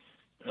in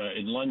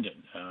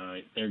London.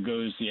 There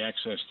goes the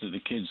access to the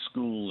kids'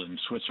 school in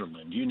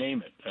Switzerland. You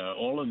name it.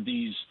 All of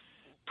these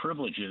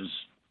privileges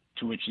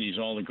to which these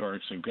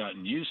oligarchs have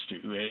gotten used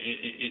to,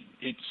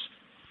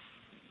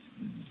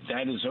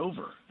 that is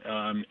over.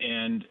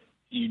 And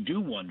you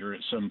do wonder at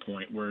some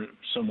point where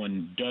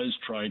someone does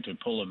try to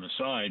pull them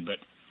aside, but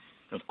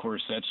of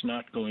course that's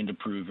not going to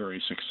prove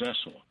very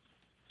successful.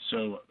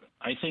 So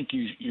I think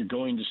you're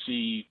going to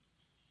see,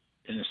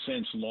 in a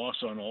sense, loss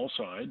on all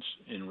sides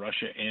in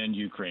Russia and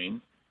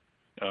Ukraine.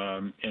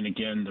 And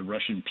again, the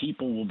Russian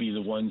people will be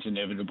the ones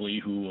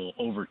inevitably who will,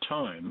 over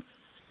time,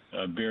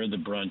 bear the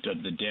brunt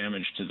of the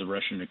damage to the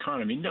Russian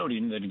economy,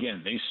 noting that,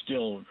 again, they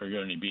still are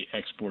going to be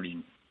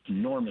exporting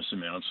enormous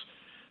amounts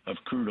of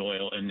crude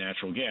oil and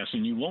natural gas.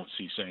 And you won't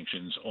see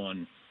sanctions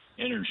on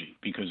energy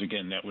because,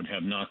 again, that would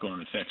have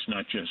knock-on effects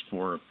not just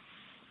for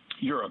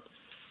Europe,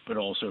 but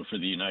also for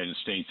the United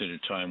States at a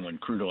time when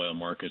crude oil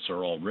markets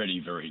are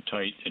already very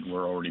tight and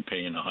we're already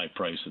paying a high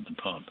price at the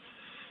pump.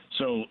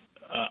 So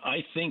I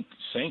think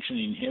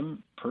sanctioning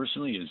him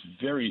personally is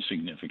very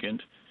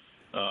significant.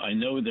 I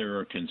know there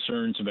are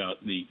concerns about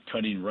the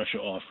cutting Russia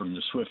off from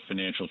the SWIFT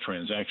financial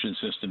transaction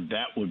system.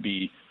 That would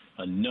be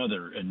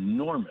another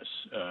enormous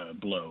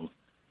blow,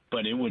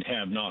 but it would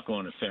have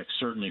knock-on effects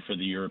certainly for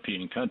the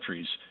European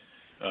countries,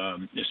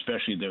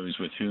 especially those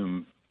with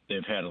whom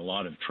they've had a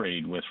lot of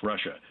trade with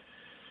Russia.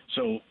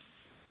 So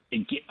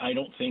I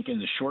don't think in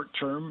the short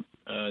term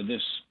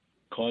this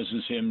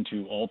causes him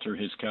to alter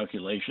his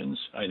calculations.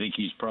 I think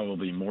he's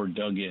probably more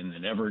dug in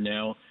than ever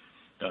now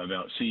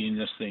about seeing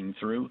this thing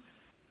through.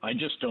 I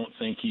just don't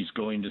think he's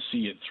going to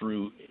see it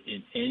through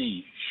in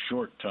any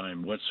short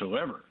time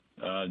whatsoever.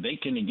 They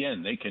can,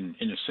 in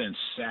a sense,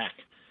 sack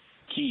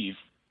Kyiv,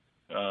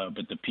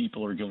 but the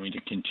people are going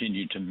to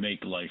continue to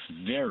make life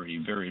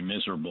very, very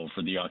miserable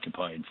for the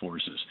occupied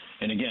forces.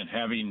 And again,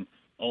 having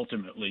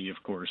ultimately, of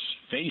course,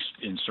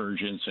 faced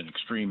insurgents and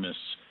extremists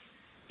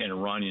and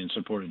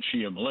Iranian-supported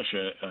Shia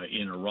militia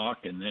in Iraq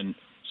and then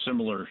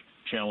similar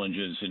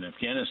challenges in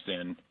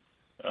Afghanistan,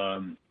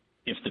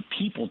 if the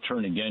people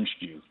turn against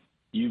you,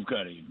 you've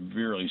got a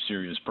really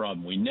serious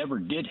problem. We never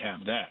did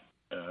have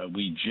that.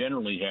 We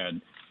generally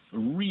had a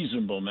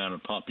reasonable amount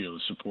of popular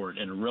support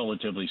and a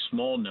relatively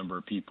small number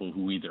of people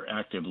who either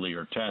actively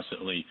or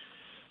tacitly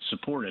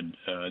supported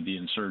the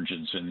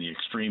insurgents and the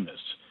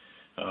extremists.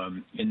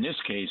 In this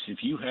case, if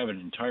you have an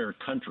entire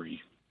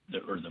country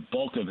or the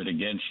bulk of it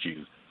against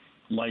you,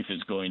 life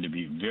is going to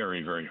be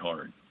very, very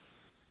hard.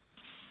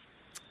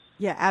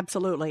 Yeah,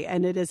 absolutely.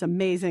 And it is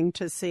amazing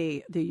to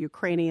see the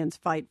Ukrainians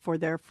fight for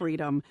their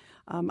freedom.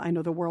 I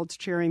know the world's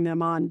cheering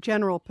them on.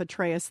 General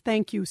Petraeus,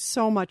 thank you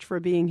so much for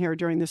being here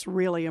during this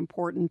really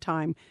important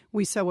time.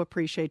 We so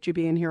appreciate you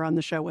being here on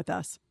the show with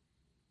us.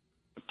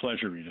 A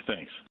pleasure, Rita.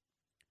 Thanks.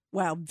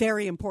 Wow,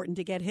 very important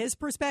to get his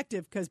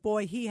perspective because,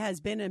 boy, he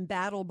has been in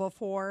battle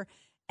before.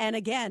 And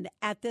again,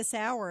 at this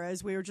hour,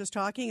 as we were just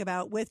talking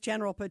about with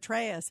General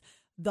Petraeus,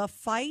 the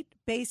fight,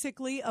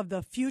 basically, of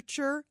the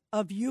future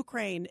of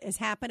Ukraine is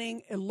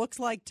happening, it looks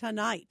like,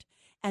 tonight.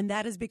 And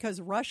that is because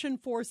Russian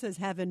forces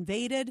have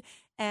invaded.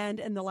 And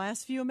in the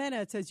last few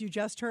minutes, as you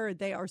just heard,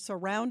 they are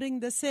surrounding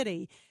the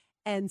city.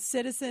 And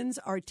citizens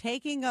are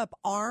taking up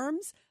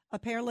arms.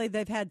 Apparently,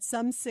 they've had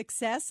some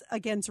success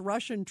against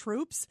Russian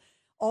troops.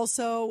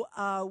 Also,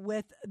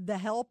 with the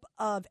help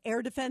of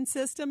air defense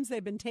systems,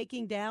 they've been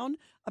taking down,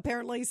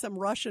 apparently, some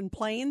Russian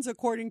planes,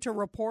 according to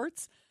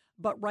reports.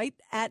 But right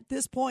at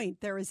this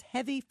point, there is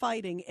heavy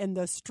fighting in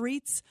the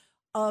streets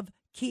of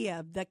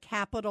Kiev, the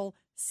capital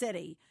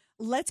city.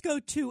 Let's go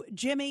to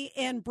Jimmy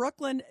in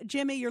Brooklyn.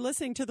 Jimmy, you're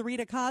listening to The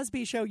Rita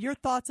Cosby Show. Your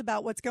thoughts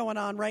about what's going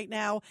on right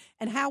now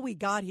and how we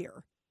got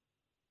here.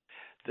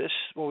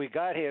 What we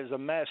got here is a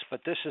mess,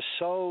 but this is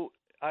so,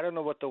 I don't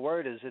know what the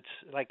word is. It's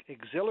like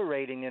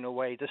exhilarating in a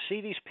way. To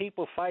see these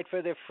people fight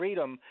for their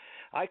freedom.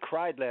 I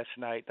cried last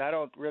night. I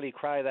don't really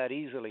cry that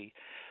easily.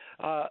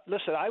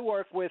 Listen, I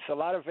work with a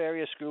lot of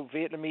various groups,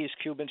 Vietnamese,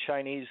 Cuban,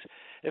 Chinese.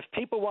 If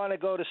people want to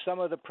go to some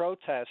of the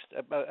protests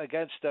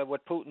against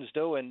what Putin's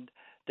doing,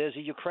 there's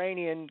a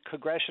Ukrainian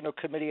Congressional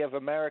Committee of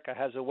America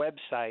has a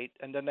website,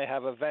 and then they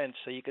have events,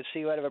 so you can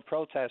see whatever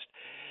protest.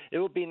 It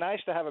would be nice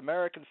to have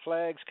American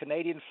flags,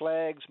 Canadian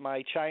flags,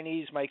 my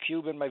Chinese, my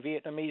Cuban, my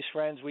Vietnamese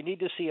friends. We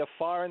need to see a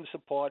foreign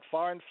support,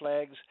 foreign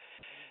flags.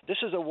 This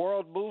is a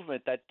world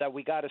movement that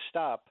we got to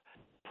stop.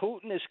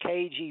 Putin is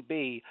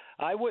KGB.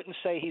 I wouldn't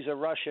say he's a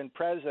Russian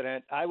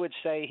president. I would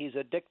say he's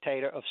a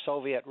dictator of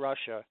Soviet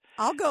Russia.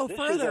 I'll go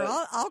further.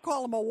 I'll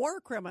call him a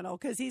war criminal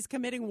because he's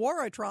committing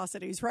war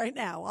atrocities right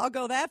now. I'll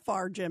go that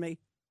far, Jimmy.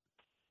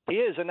 He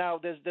is, and now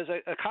there's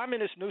a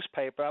communist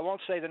newspaper, I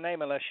won't say the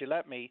name unless you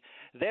let me,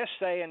 they're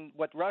saying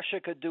what Russia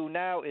could do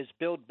now is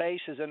build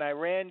bases in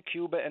Iran,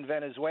 Cuba, and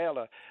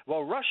Venezuela.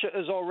 Well, Russia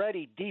is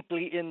already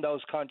deeply in those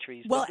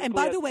countries. Well, and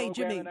by the way,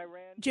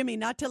 Jimmy,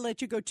 not to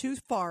let you go too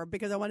far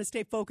because I want to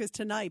stay focused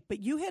tonight, but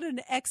you had an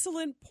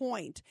excellent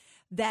point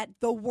that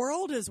the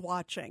world is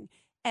watching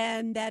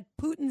and that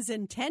Putin's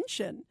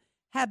intention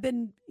has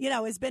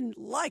been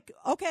like,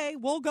 okay,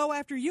 we'll go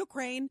after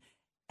Ukraine.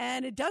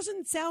 And it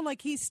doesn't sound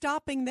like he's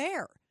stopping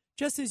there.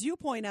 Just as you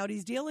point out,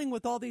 he's dealing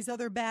with all these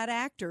other bad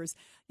actors.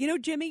 You know,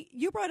 Jimmy,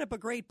 you brought up a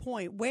great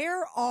point.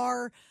 Where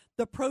are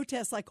the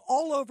protests, like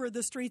all over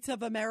the streets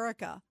of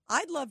America?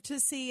 I'd love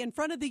to see in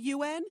front of the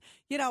UN.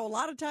 You know, a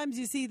lot of times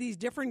you see these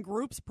different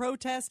groups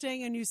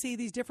protesting and you see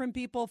these different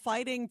people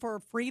fighting for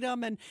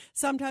freedom. And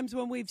sometimes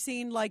when we've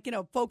seen, like,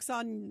 folks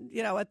on,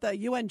 at the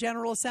UN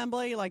General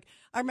Assembly, like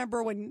I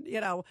remember when,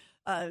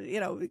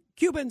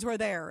 Cubans were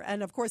there.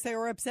 And of course, they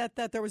were upset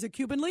that there was a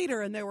Cuban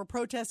leader and they were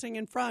protesting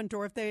in front,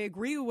 or if they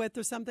agree with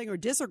or something or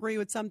disagree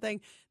with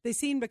something, they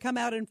seem to come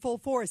out in full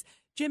force.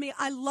 Jimmy,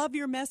 I love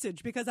your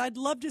message because I'd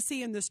love to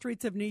see in the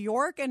streets of New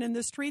York and in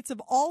the streets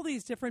of all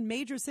these different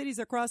major cities cities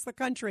across the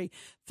country,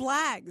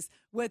 flags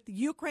with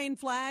Ukraine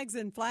flags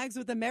and flags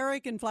with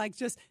American flags,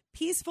 just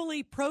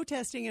peacefully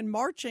protesting and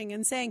marching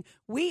and saying,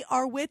 we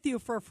are with you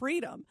for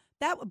freedom.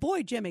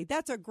 Boy, Jimmy,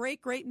 that's a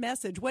great, great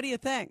message. What do you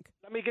think?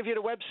 Let me give you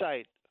the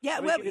website. Yeah,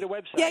 Let me give you the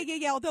website.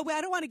 Yeah. Although I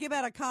don't want to give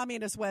out a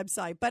communist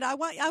website, but I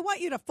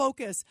want you to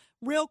focus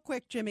real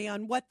quick, Jimmy,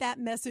 on what that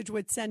message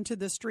would send to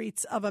the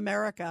streets of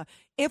America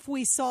if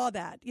we saw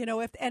that.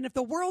 If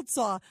the world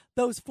saw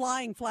those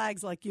flying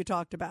flags like you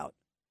talked about.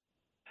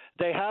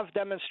 They have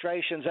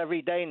demonstrations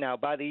every day now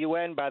by the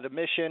UN, by the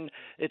mission.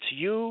 It's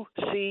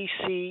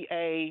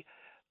UCCA.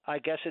 I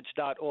guess it's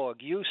 .org,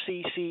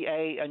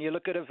 UCCA, and you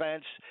look at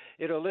events.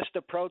 It'll list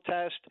a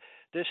protest.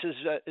 This is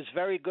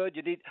very good.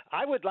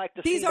 I would like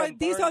to see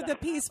These are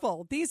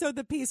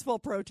the peaceful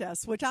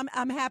protests, which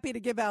I'm happy to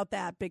give out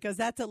that because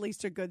that's at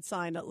least a good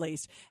sign, at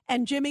least.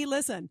 And Jimmy,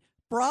 listen,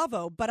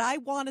 bravo, but I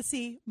want to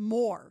see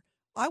more.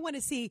 I want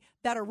to see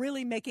that are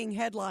really making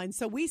headlines.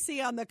 So we see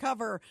on the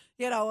cover,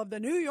 of the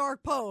New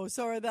York Post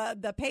or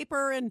the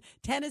paper in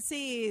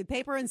Tennessee,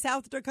 paper in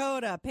South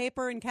Dakota,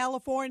 paper in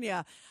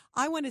California.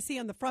 I want to see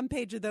on the front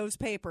page of those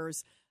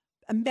papers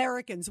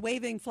Americans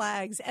waving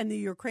flags and the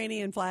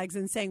Ukrainian flags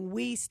and saying,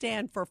 we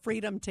stand for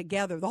freedom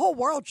together. The whole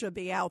world should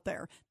be out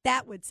there.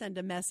 That would send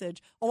a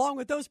message, along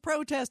with those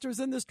protesters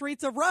in the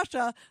streets of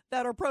Russia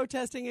that are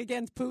protesting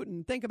against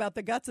Putin. Think about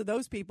the guts of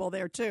those people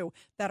there, too,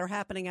 that are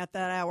happening at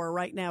that hour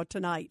right now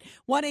tonight.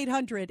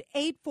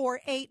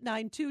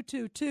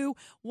 1-800-848-9222,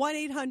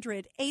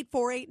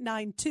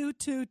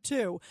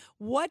 1-800-848-9222.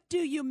 What do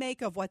you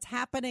make of what's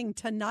happening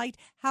tonight?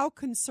 How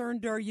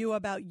concerned are you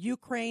about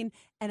Ukraine?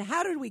 And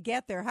how did we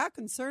get there? How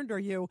concerned are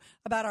you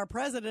about our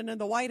president in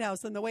the White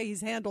House and the way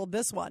he's handled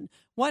this one?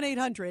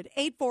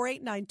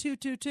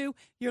 1-800-848-9222.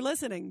 You're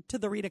listening to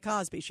The Rita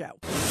Cosby Show.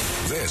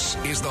 This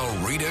is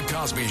The Rita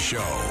Cosby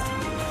Show.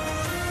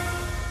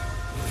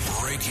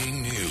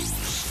 Breaking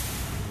news.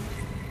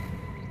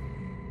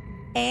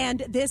 And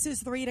this is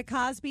The Rita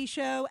Cosby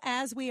Show.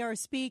 As we are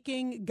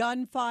speaking,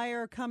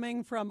 gunfire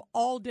coming from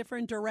all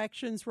different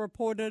directions,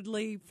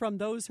 reportedly from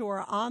those who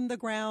are on the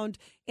ground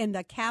in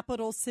the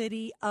capital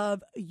city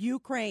of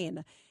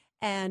Ukraine.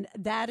 And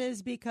that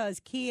is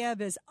because Kiev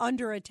is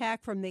under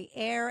attack from the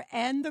air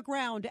and the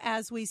ground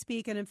as we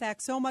speak. And in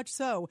fact, so much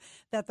so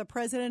that the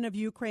president of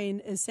Ukraine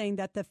is saying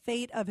that the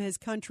fate of his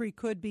country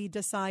could be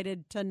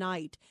decided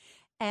tonight.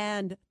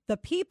 And the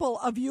people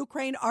of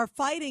Ukraine are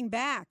fighting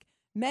back.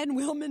 Men,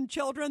 women,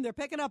 children, they're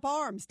picking up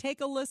arms.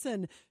 Take a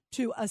listen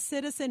to a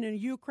citizen in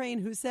Ukraine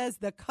who says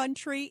the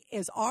country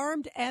is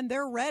armed and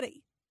they're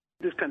ready.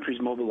 This country's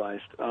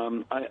mobilized.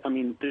 I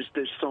mean, there's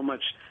so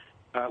much.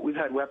 We've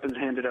had weapons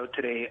handed out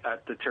today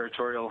at the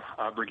territorial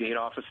brigade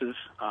offices.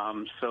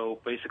 So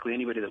basically,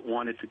 anybody that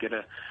wanted to get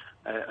a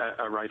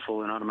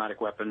rifle, an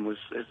automatic weapon,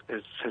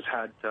 has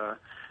had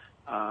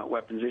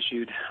weapons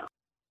issued.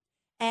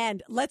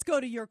 And let's go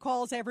to your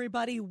calls,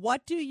 everybody.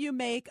 What do you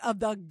make of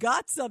the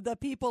guts of the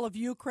people of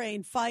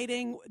Ukraine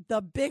fighting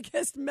the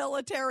biggest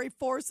military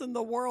force in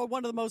the world,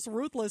 one of the most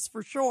ruthless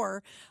for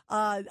sure?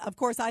 Of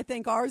course, I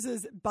think ours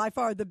is by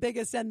far the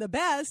biggest and the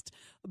best,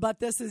 but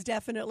this is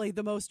definitely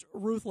the most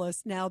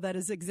ruthless now that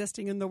is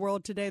existing in the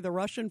world today, the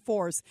Russian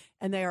force,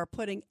 and they are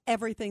putting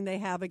everything they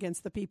have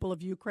against the people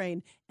of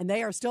Ukraine, and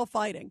they are still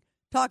fighting.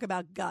 Talk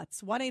about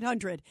guts.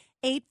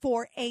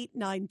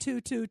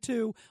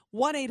 1-800-848-9222.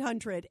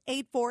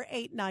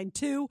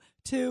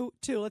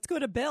 1-800-848-9222. Let's go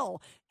to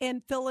Bill in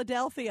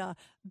Philadelphia.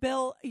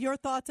 Bill, your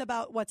thoughts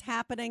about what's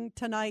happening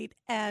tonight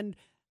and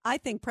I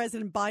think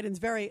President Biden's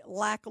very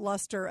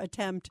lackluster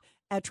attempt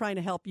at trying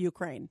to help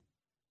Ukraine.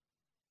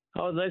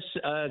 Oh,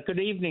 good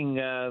evening,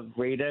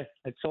 Rita.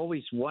 It's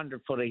always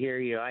wonderful to hear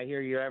you. I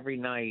hear you every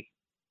night.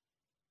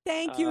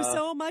 Thank you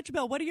so much,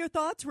 Bill. What are your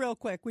thoughts real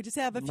quick? We just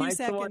have a few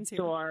seconds here.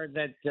 My thoughts are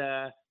that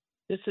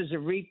this is a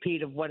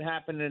repeat of what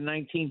happened in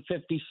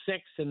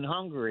 1956 in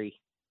Hungary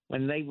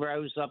when they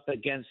rose up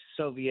against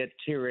Soviet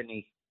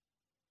tyranny.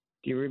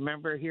 Do you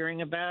remember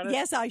hearing about it?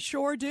 Yes, I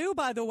sure do,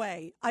 by the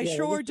way. I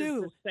sure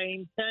do. It's the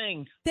same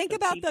thing. Think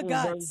about the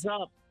guts. Rose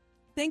up,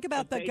 Think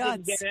about the they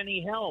guts. They didn't get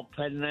any help,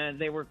 and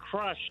they were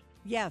crushed.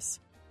 Yes,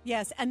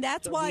 and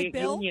that's why,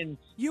 Bill,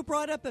 you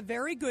brought up a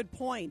very good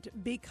point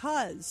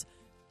because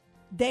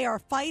they are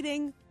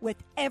fighting with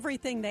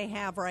everything they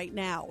have right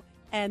now,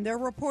 and they're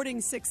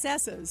reporting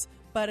successes.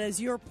 But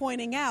as you're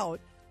pointing out,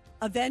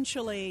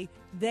 eventually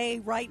they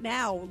right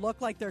now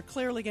look like they're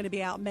clearly going to be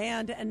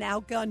outmanned and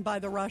outgunned by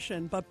the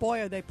Russian. But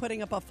boy, are they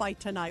putting up a fight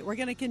tonight. We're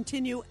going to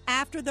continue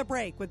after the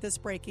break with this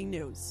breaking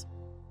news.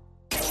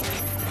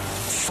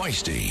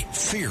 Feisty,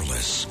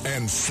 fearless,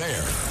 and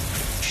fair.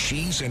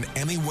 She's an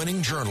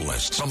Emmy-winning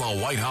journalist from the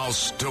White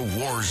House to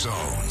war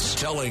zones,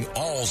 telling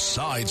all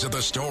sides of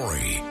the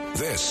story.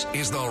 This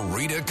is The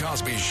Rita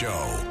Cosby Show.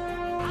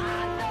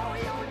 I know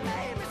your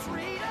name is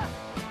Rita,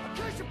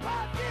 'cause your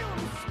perfume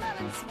is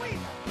smelling sweet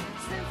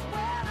since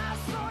when I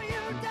saw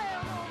you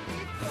down on me.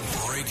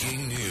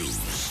 Breaking news.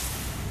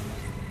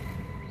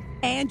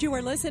 And you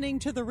are listening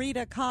to The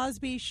Rita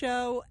Cosby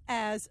Show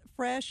as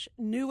fresh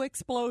new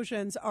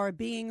explosions are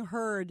being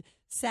heard,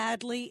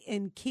 sadly,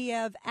 in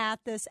Kiev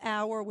at this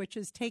hour, which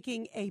is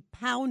taking a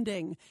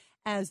pounding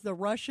as the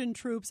Russian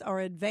troops are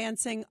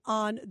advancing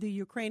on the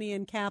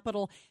Ukrainian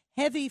capital.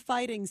 Heavy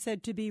fighting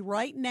said to be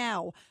right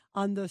now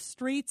on the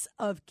streets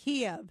of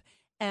Kiev.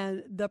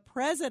 And the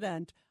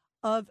president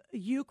of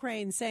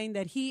Ukraine saying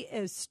that he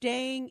is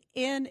staying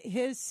in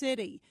his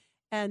city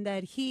and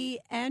that he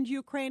and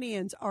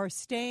Ukrainians are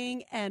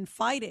staying and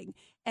fighting.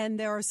 And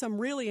there are some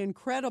really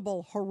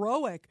incredible,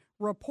 heroic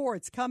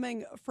reports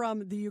coming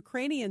from the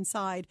Ukrainian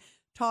side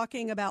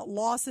talking about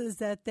losses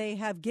that they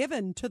have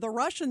given to the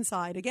Russian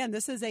side. Again,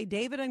 this is a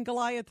David and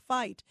Goliath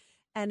fight.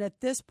 And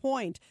at this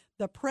point,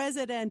 the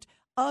president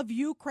of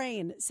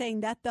Ukraine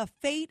saying that the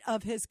fate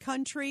of his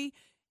country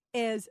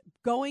is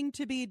going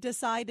to be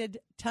decided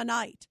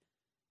tonight.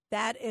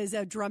 That is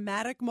a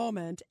dramatic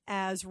moment,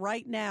 as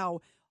right now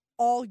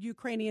all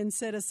Ukrainian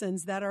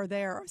citizens that are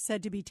there are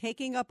said to be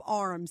taking up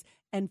arms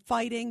and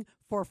fighting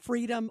for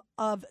freedom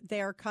of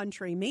their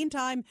country.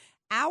 Meantime,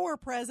 our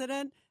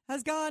president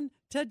has gone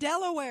to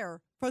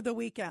Delaware for the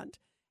weekend.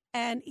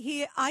 And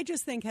he, I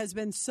just think, has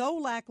been so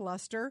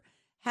lackluster,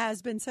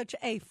 has been such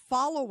a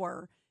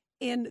follower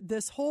in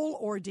this whole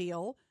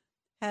ordeal,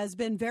 has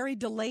been very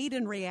delayed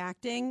in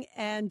reacting.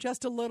 And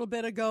just a little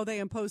bit ago, they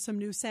imposed some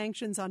new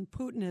sanctions on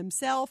Putin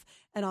himself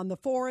and on the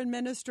foreign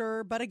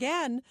minister. But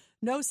again,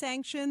 no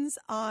sanctions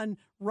on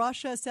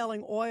Russia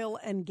selling oil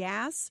and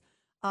gas.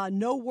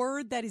 No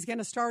word that he's going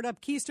to start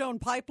up Keystone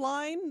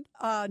Pipeline.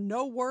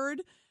 No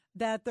word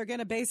that they're going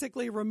to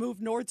basically remove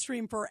Nord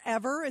Stream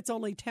forever. It's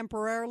only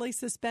temporarily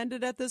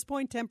suspended at this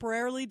point,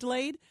 temporarily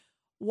delayed.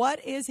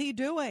 What is he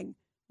doing?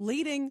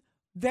 Leading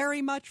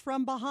very much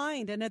from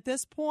behind. And at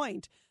this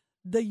point,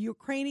 the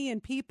Ukrainian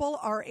people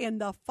are in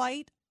the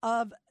fight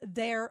of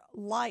their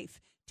life.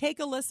 Take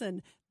a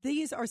listen.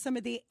 These are some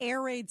of the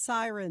air raid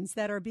sirens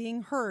that are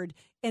being heard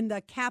in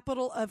the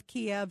capital of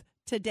Kiev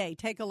today.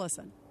 Take a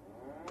listen.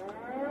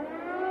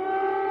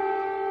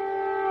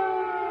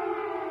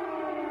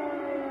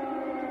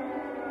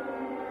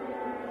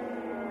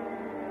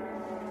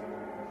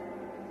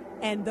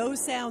 And those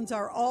sounds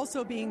are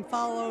also being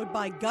followed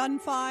by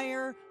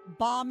gunfire,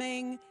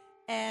 bombing,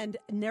 and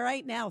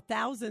right now,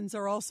 thousands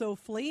are also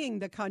fleeing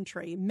the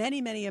country.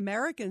 Many, many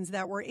Americans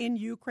that were in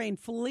Ukraine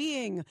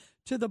fleeing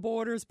to the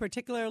borders,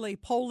 particularly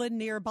Poland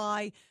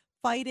nearby,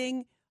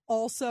 fighting,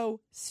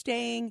 also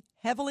staying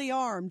heavily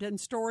armed, and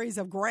stories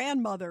of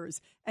grandmothers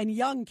and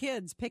young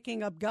kids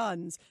picking up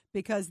guns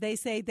because they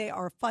say they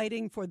are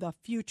fighting for the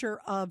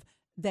future of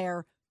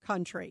their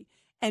country.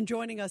 And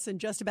joining us in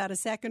just about a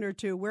second or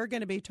two, we're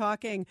going to be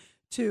talking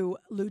to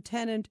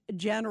Lieutenant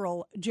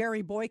General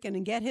Jerry Boykin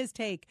and get his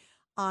take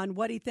on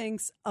what he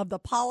thinks of the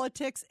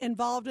politics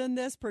involved in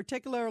this,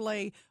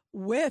 particularly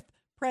with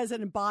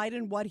President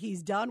Biden, what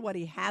he's done, what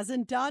he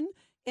hasn't done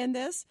in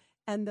this,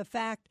 and the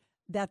fact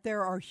that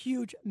there are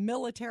huge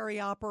military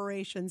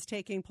operations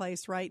taking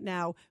place right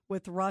now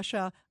with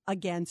Russia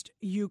against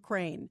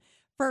Ukraine.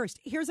 First,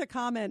 here's a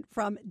comment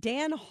from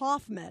Dan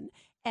Hoffman,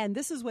 and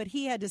this is what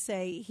he had to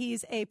say.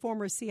 He's a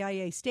former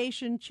CIA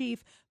station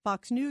chief,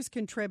 Fox News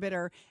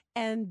contributor,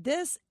 and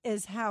this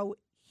is how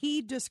he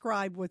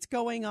described what's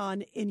going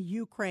on in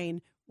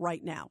Ukraine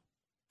right now.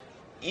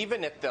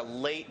 Even at the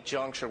late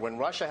juncture, when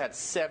Russia had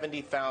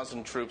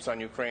 70,000 troops on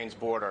Ukraine's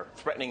border,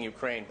 threatening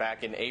Ukraine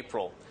back in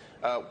April,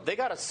 they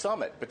got a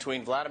summit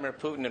between Vladimir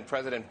Putin and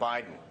President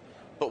Biden.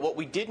 But what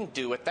we didn't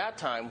do at that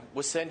time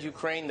was send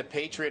Ukraine the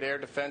Patriot air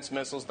defense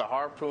missiles, the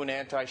Harpoon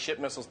anti-ship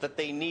missiles that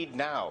they need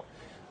now.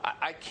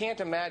 I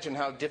can't imagine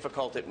how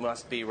difficult it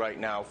must be right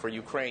now for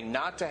Ukraine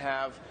not to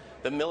have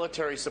the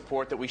military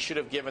support that we should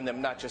have given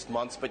them not just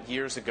months but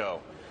years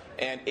ago.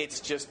 And it's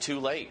just too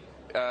late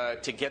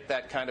to get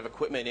that kind of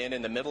equipment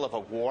in the middle of a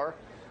war.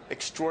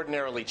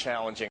 Extraordinarily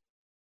challenging.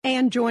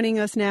 And joining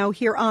us now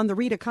here on the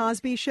Rita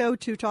Cosby Show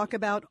to talk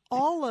about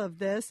all of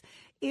this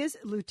is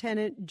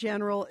Lieutenant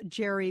General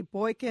Jerry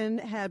Boykin,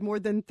 had more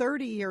than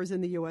 30 years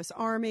in the U.S.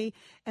 Army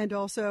and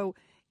also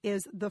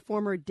is the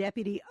former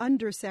Deputy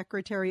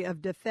Undersecretary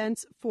of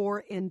Defense for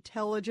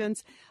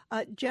Intelligence.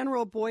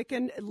 General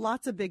Boykin,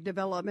 lots of big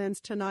developments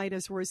tonight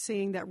as we're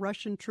seeing that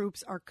Russian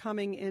troops are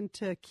coming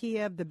into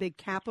Kiev, the big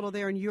capital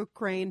there in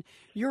Ukraine.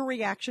 Your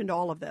reaction to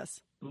all of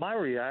this? My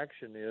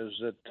reaction is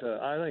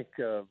that I think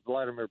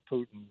Vladimir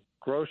Putin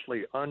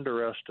grossly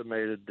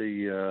underestimated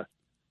the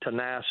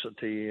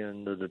tenacity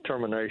and the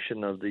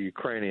determination of the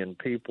Ukrainian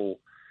people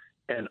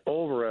and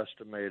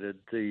overestimated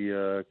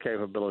the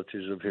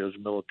capabilities of his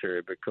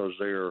military, because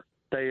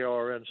they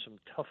are in some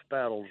tough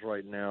battles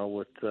right now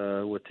with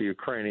the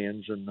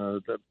Ukrainians, and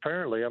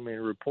apparently, I mean,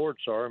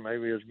 reports are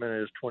maybe as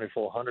many as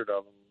 2,400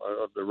 of them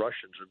of the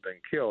Russians have been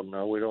killed.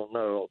 Now, we don't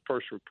know.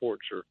 First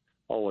reports are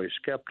always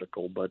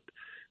skeptical, but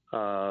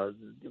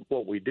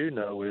what we do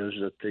know is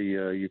that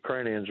the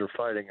Ukrainians are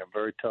fighting a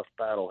very tough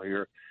battle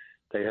here.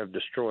 They have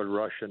destroyed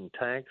Russian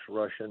tanks,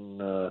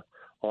 Russian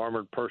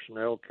armored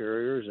personnel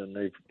carriers, and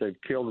they've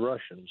killed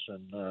Russians.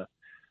 And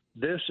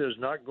this is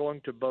not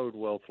going to bode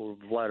well for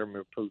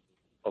Vladimir Putin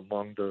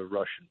among the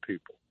Russian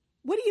people.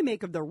 What do you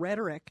make of the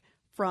rhetoric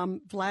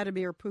from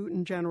Vladimir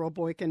Putin, General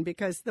Boykin?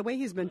 Because the way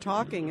he's been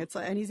talking,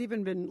 and he's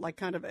even been like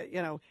kind of,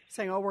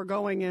 saying, oh, we're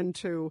going in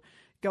to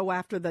go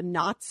after the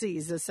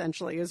Nazis,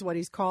 essentially, is what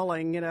he's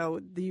calling,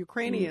 the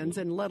Ukrainians,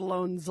 and let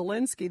alone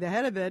Zelensky, the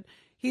head of it.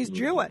 He's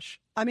Jewish.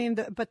 I mean,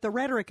 but the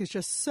rhetoric is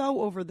just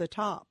so over the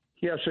top.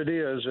 Yes, it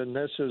is, and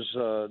this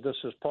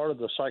is part of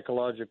the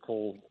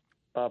psychological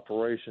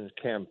operations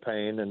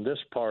campaign, and this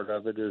part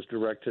of it is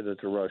directed at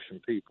the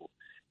Russian people.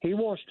 He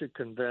wants to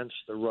convince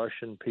the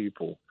Russian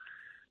people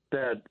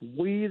that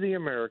we, the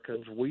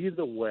Americans, we,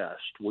 the West,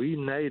 we,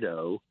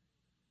 NATO,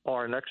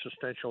 are an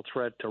existential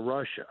threat to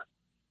Russia.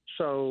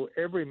 So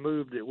every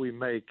move that we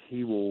make,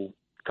 he will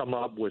come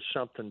up with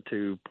something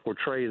to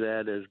portray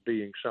that as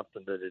being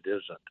something that it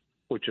isn't,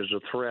 which is a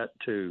threat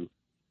to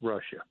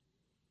Russia.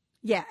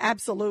 Yeah,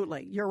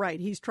 absolutely. You're right.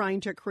 He's trying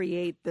to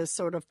create this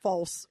sort of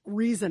false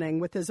reasoning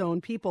with his own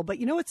people. But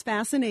it's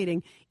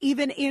fascinating.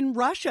 Even in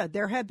Russia,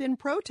 there have been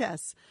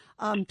protests.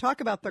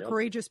 Talk about the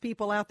courageous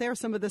people out there,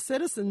 some of the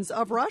citizens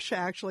of Russia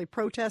actually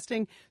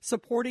protesting,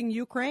 supporting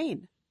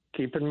Ukraine.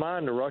 Keep in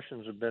mind, the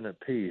Russians have been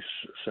at peace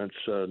since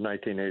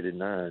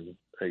 1989.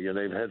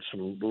 They've had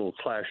some little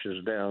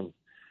clashes down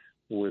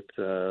with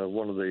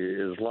one of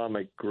the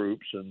Islamic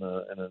groups in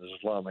an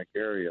Islamic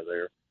area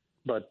there.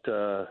 But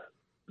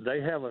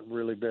they haven't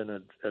really been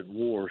at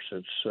war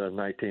since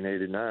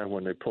 1989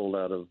 when they pulled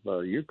out of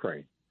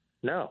Ukraine.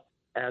 Now,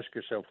 ask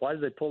yourself, why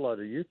did they pull out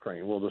of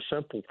Ukraine? Well, the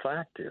simple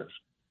fact is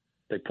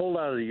they pulled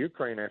out of the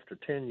Ukraine after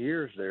 10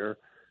 years there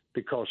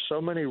because so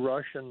many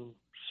Russian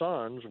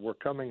sons were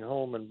coming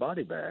home in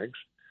body bags,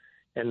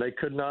 and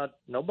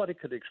nobody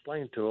could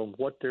explain to them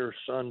what their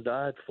son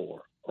died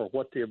for or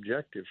what the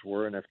objectives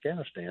were in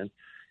Afghanistan.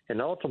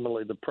 And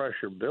ultimately, the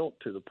pressure built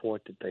to the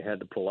point that they had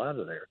to pull out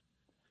of there.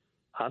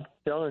 I'm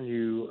telling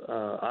you,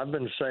 I've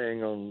been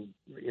saying on,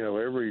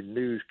 every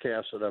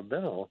newscast that I've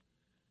been on,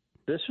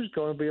 this is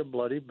going to be a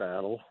bloody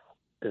battle.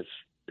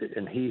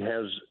 And he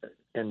has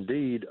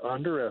indeed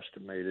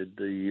underestimated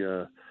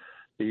the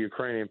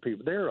Ukrainian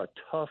people. They're a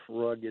tough,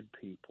 rugged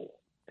people,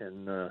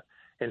 and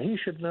he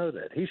should know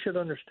that. He should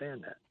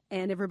understand that.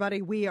 And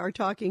everybody, we are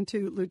talking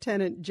to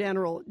Lieutenant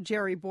General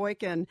Jerry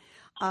Boykin.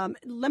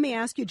 Let me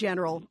ask you,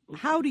 General,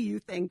 how do you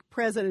think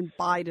President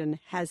Biden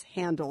has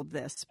handled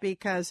this?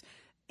 Because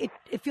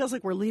it feels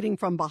like we're leading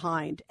from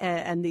behind,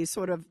 and these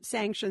sort of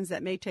sanctions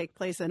that may take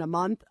place in a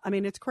month. I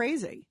mean, it's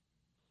crazy.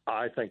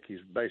 I think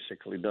he's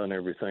basically done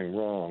everything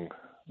wrong.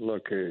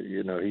 Look,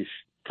 he's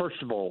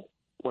first of all,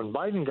 when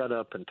Biden got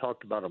up and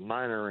talked about a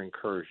minor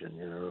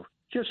incursion,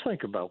 just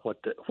think about what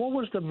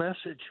was the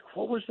message?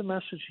 What was the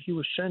message he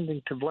was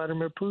sending to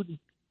Vladimir Putin?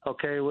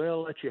 Okay,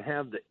 we'll let you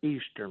have the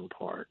eastern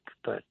part,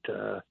 but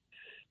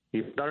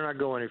you better not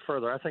go any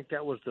further. I think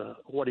that was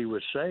what he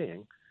was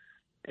saying,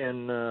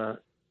 and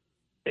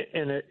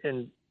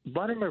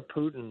Vladimir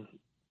Putin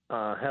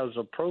has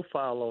a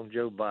profile on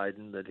Joe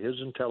Biden that his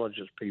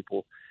intelligence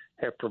people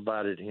have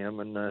provided him,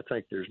 and I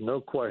think there's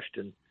no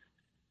question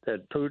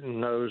that Putin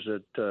knows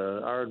that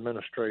our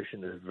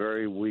administration is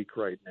very weak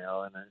right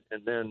now,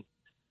 and then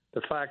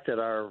the fact that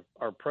our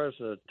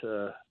president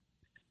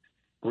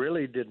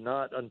really did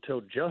not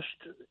until just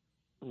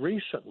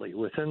recently,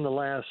 within the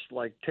last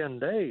 10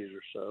 days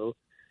or so,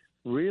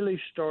 really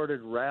started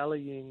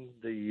rallying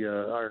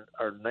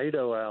our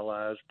NATO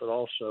allies, but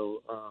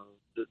also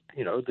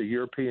the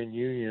European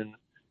Union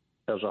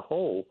as a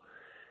whole,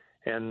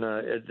 and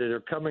they're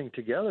coming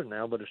together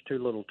now. But it's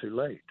too little, too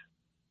late.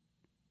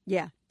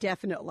 Yeah,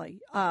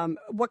 definitely.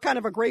 What kind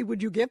of a grade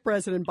would you give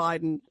President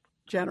Biden,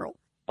 General?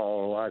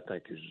 Oh, I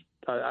think it's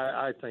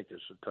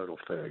a total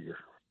failure.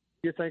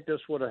 You think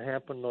this would have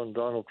happened on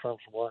Donald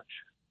Trump's watch?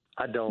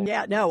 I don't.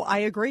 Yeah, no, I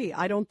agree.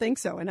 I don't think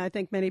so. And I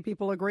think many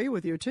people agree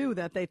with you, too,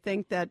 that they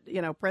think that,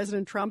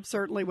 President Trump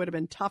certainly would have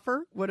been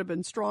tougher, would have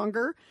been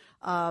stronger,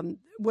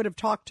 would have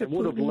talked to Putin.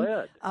 Would have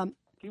led.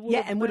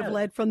 Would have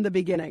led from the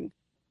beginning.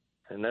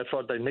 And that's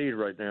what they need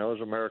right now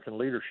is American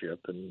leadership.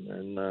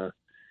 And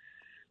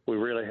we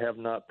really have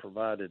not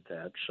provided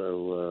that.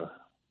 So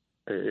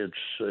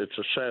it's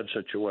a sad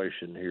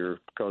situation here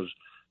because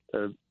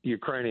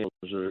Ukrainians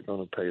are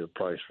going to pay the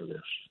price for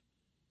this.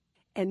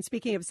 And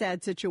speaking of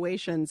sad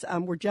situations,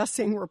 we're just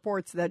seeing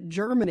reports that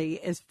Germany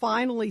is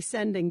finally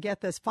sending,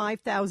 get this,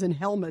 5,000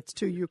 helmets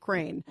to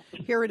Ukraine.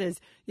 Here it is,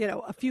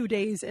 a few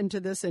days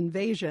into this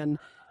invasion,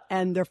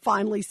 and they're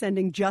finally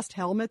sending just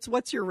helmets.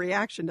 What's your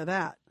reaction to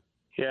that?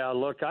 Yeah,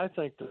 look, I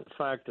think the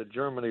fact that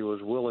Germany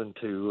was willing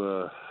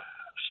to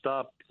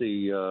stop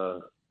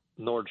the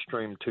Nord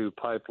Stream 2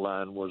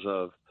 pipeline was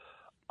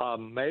a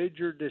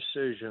major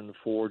decision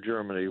for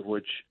Germany,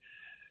 which,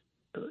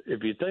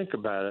 if you think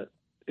about it,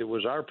 it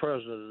was our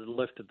president that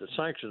lifted the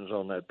sanctions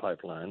on that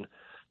pipeline.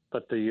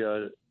 But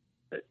the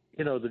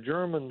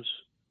Germans,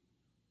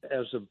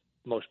 as the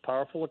most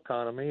powerful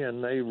economy,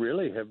 and they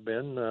really have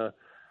been,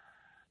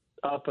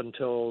 up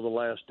until the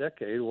last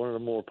decade, one of the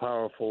more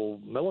powerful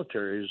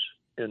militaries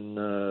in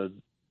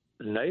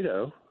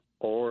NATO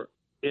or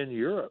in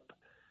Europe.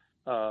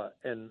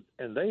 And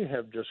they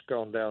have just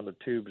gone down the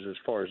tubes as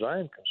far as I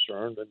am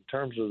concerned in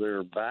terms of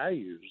their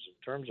values, in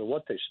terms of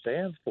what they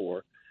stand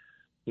for.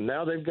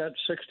 Now they've got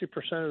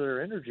 60% of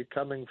their energy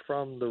coming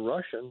from the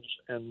Russians,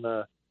 and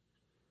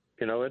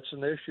it's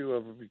an issue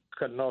of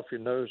cutting off your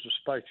nose to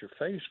spite your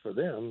face for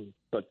them.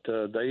 But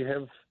they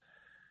have,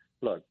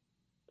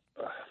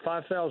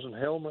 5,000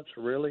 helmets,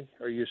 really?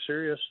 Are you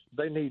serious?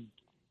 They need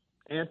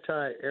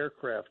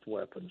anti-aircraft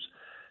weapons.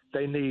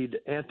 They need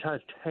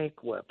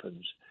anti-tank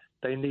weapons.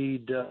 They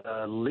need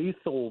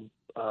lethal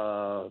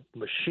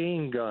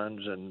machine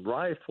guns and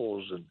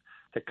rifles and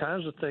the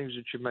kinds of things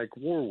that you make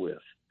war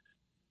with.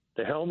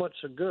 The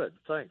helmets are good,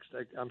 thanks.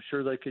 I'm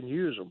sure they can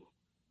use them.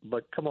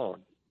 But come on,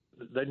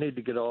 they need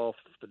to get off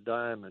the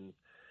dime and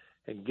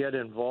get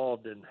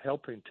involved in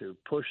helping to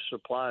push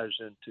supplies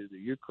into the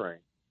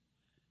Ukraine.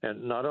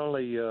 And not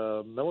only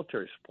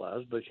military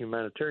supplies, but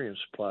humanitarian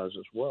supplies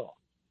as well.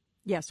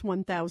 Yes,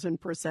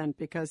 1,000%,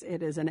 because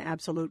it is an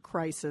absolute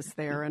crisis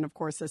there and, of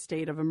course, a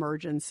state of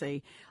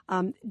emergency.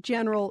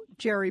 General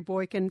Jerry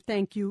Boykin,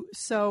 thank you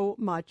so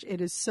much.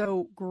 It is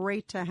so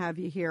great to have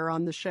you here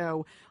on the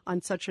show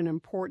on such an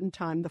important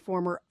time, the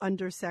former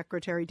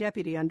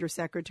Deputy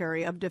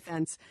Undersecretary of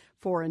Defense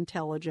for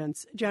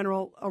Intelligence.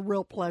 General, a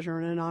real pleasure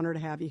and an honor to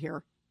have you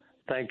here.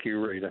 Thank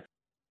you, Rita.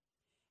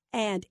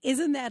 And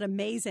isn't that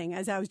amazing,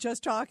 as I was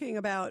just talking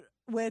about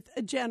with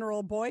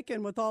General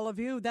Boykin, with all of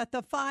you, that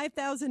the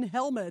 5,000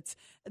 helmets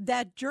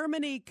that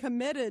Germany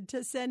committed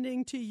to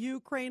sending to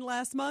Ukraine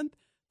last month,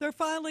 they're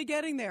finally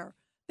getting there.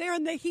 They're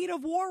in the heat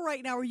of war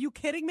right now. Are you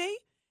kidding me?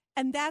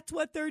 And that's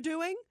what they're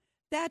doing?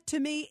 That, to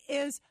me,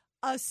 is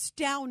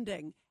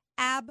astounding.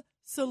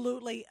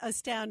 Absolutely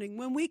astounding.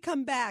 When we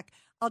come back,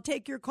 I'll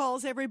take your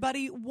calls,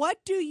 everybody.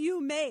 What do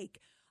you make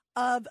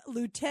of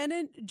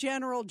Lieutenant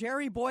General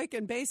Jerry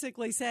Boykin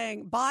basically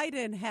saying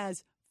Biden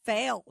has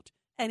failed?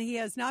 And he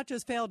has not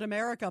just failed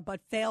America,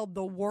 but failed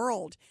the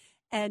world.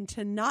 And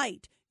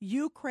tonight,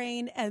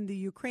 Ukraine and the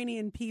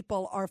Ukrainian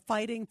people are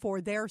fighting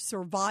for their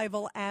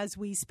survival as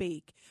we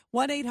speak.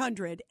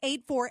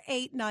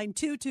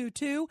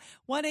 1-800-848-9222,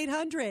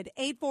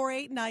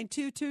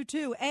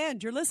 1-800-848-9222.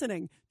 And you're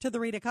listening to The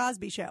Rita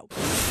Cosby Show.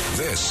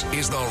 This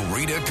is The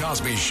Rita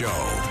Cosby Show.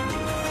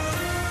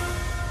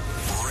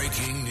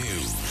 Breaking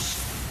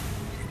news.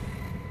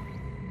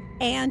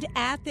 And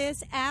at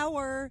this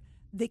hour,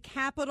 the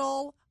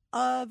capital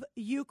of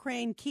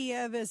Ukraine,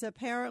 Kiev, is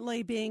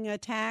apparently being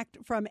attacked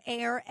from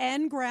air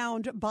and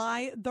ground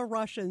by the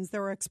Russians.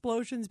 There are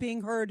explosions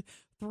being heard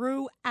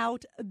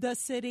throughout the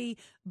city,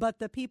 but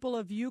the people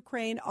of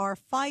Ukraine are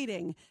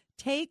fighting.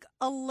 Take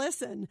a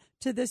listen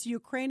to this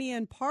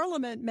Ukrainian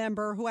parliament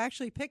member who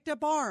actually picked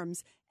up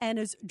arms and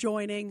is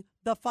joining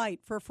the fight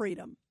for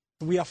freedom.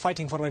 We are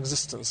fighting for our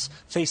existence,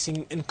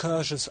 facing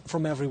incursions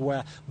from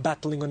everywhere,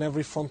 battling on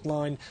every front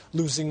line,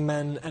 losing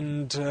men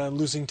and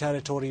losing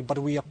territory. But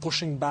we are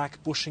pushing back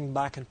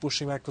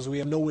because we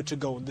have nowhere to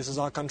go. This is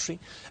our country,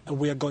 and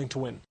we are going to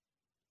win.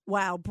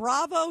 Wow.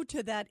 Bravo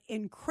to that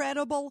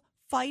incredible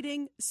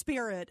fighting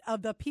spirit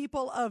of the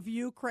people of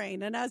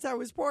Ukraine. And as I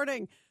was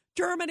reporting,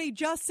 Germany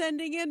just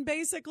sending in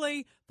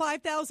basically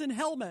 5,000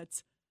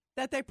 helmets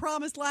that they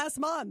promised last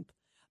month.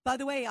 By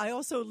the way, I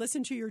also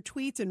listen to your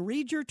tweets and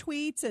read your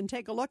tweets and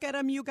take a look at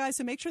them, you guys.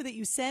 So make sure that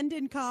you send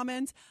in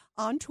comments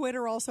on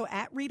Twitter, also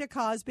at Rita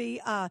Cosby.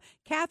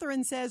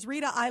 Catherine says,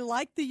 Rita, I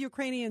like the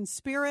Ukrainian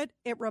spirit.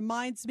 It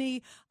reminds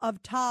me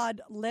of Todd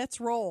Let's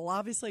Roll.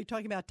 Obviously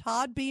talking about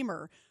Todd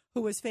Beamer,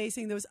 who was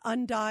facing those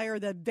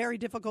the very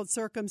difficult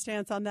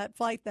circumstance on that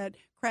flight that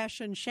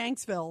crashed in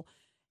Shanksville,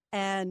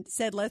 and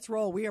said, let's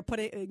roll. We are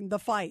putting the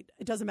fight.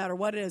 It doesn't matter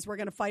what it is. We're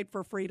going to fight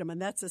for freedom.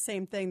 And that's the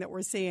same thing that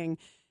we're seeing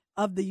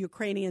of the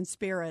Ukrainian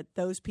spirit,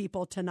 those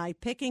people tonight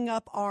picking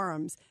up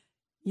arms,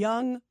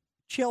 young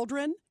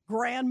children,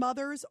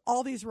 grandmothers,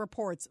 all these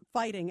reports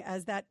fighting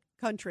as that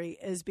country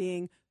is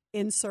being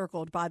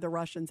encircled by the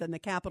Russians in the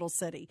capital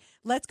city.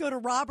 Let's go to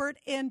Robert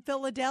in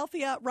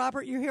Philadelphia.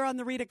 Robert, you're here on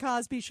the Rita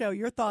Cosby Show.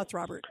 Your thoughts,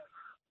 Robert?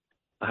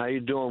 How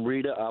you doing,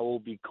 Rita? I will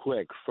be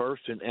quick.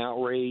 First an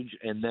outrage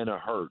and then a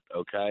hurt,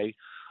 okay?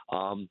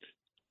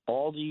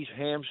 All these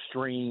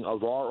hamstring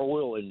of our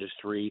oil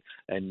industry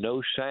and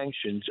no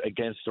sanctions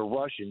against the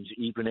Russians,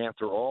 even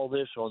after all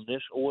this on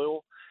this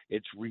oil,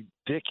 it's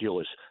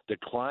ridiculous. The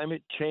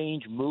climate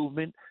change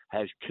movement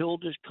has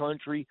killed this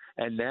country,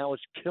 and now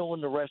it's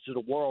killing the rest of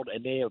the world,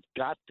 and they have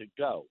got to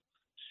go.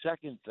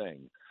 Second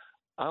thing,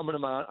 I'm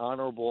an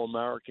honorable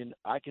American.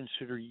 I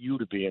consider you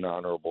to be an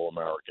honorable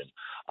American.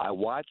 I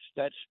watched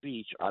that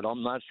speech.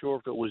 I'm not sure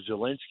if it was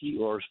Zelensky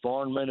or his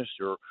foreign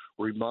minister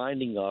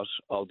reminding us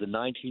of the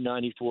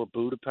 1994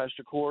 Budapest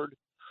Accord.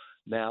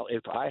 Now,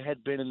 if I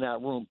had been in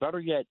that room, better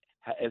yet,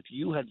 if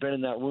you had been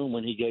in that room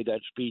when he gave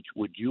that speech,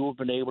 would you have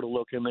been able to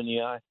look him in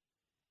the eye?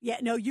 Yeah,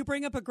 no, you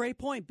bring up a great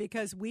point,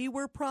 because we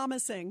were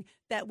promising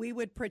that we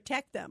would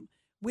protect them.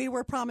 We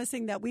were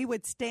promising that we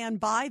would stand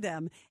by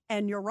them.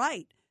 And you're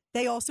right.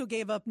 They also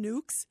gave up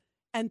nukes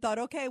and thought,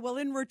 okay, well,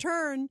 in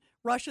return,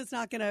 Russia's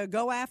not going to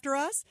go after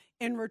us.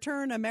 In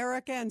return,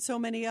 America and so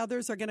many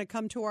others are going to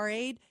come to our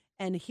aid.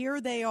 And here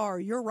they are.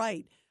 You're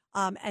right.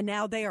 And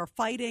now they are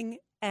fighting.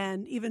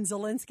 And even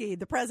Zelensky,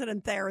 the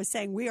president there, is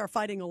saying we are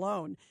fighting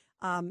alone.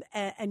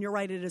 And you're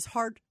right. It is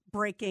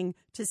heartbreaking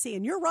to see.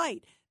 And you're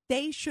right.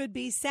 They should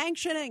be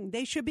sanctioning.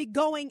 They should be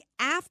going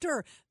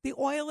after the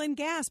oil and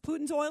gas,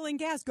 Putin's oil and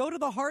gas. Go to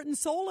the heart and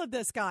soul of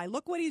this guy.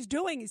 Look what he's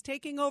doing. He's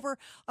taking over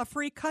a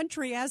free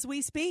country as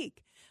we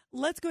speak.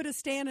 Let's go to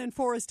Stan in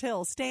Forest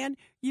Hill. Stan,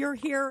 you're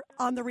here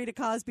on the Rita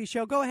Cosby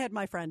Show. Go ahead,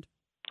 my friend.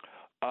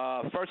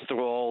 First of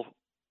all,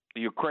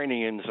 the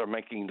Ukrainians are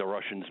making the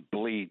Russians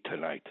bleed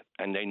tonight,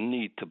 and they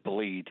need to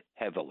bleed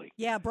heavily.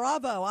 Yeah,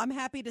 bravo. I'm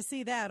happy to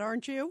see that,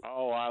 aren't you?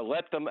 Oh,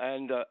 let them,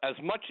 and as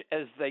much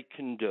as they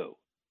can do.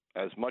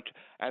 As much,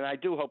 and I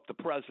do hope the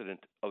president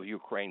of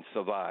Ukraine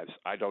survives.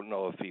 I don't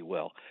know if he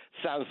will.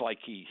 Sounds like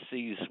he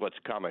sees what's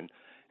coming,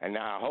 and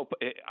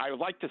I would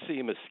like to see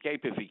him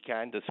escape if he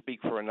can to speak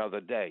for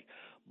another day.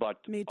 But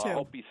Me too. I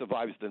hope he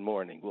survives the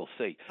morning. We'll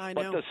see. I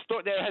know.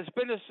 But there has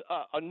been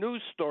a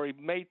news story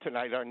made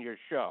tonight on your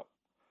show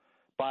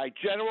by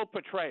General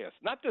Petraeus,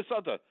 not this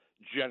other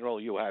general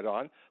you had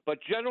on, but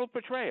General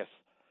Petraeus.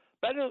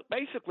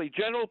 Basically,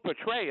 General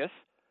Petraeus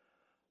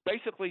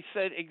basically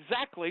said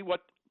exactly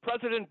what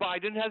President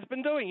Biden has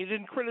been doing. He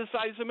didn't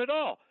criticize him at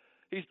all.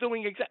 He's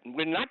doing exactly.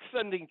 We're not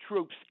sending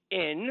troops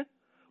in,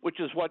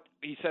 which is what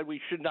he said we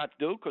should not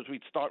do because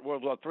we'd start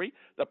World War III.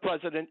 The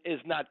president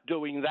is not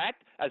doing that,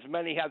 as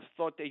many have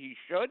thought that he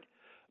should.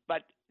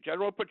 But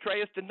General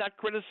Petraeus did not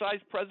criticize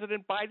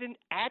President Biden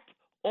at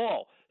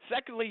all.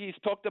 Secondly,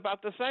 he's talked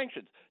about the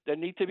sanctions. There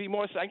need to be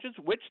more sanctions,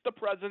 which the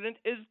president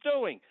is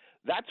doing.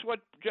 That's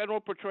what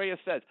General Petraeus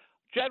says.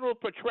 General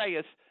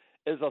Petraeus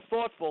is a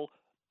thoughtful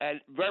and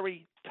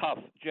very tough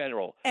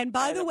general. And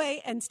by the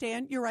way, and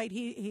Stan, you're right,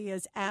 he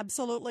is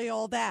absolutely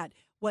all that.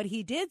 What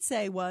he did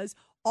say was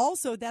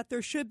also that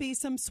there should be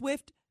some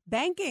swift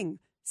banking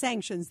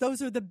sanctions.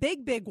 Those are the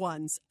big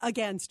ones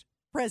against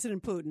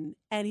President Putin.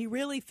 And he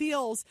really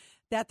feels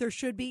that there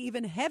should be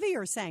even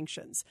heavier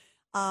sanctions.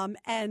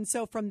 And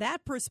so from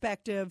that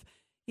perspective,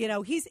 you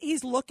know,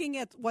 he's looking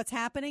at what's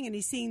happening and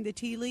he's seeing the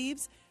tea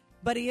leaves,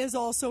 but he is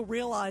also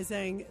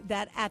realizing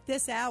that at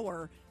this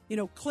hour, you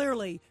know,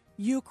 clearly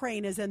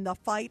Ukraine is in the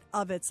fight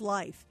of its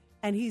life,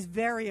 and he's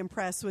very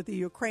impressed with the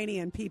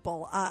Ukrainian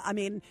people. I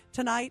mean,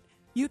 tonight,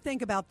 you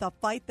think about the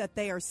fight that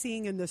they are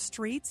seeing in the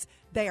streets.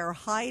 They are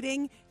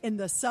hiding in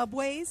the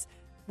subways.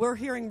 We're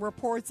hearing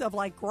reports of,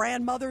 like,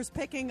 grandmothers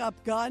picking up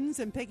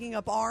guns and picking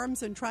up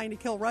arms and trying to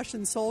kill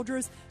Russian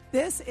soldiers.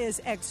 This is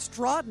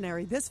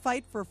extraordinary. This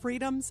fight for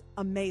freedom's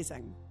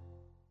amazing.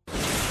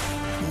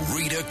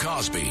 Rita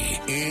Cosby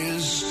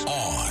is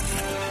on.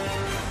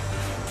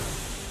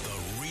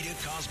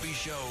 Cosby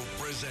Show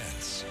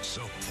presents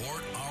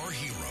Support Our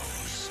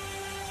Heroes.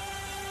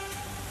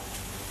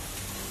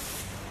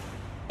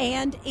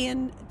 And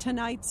in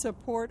tonight's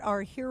Support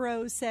Our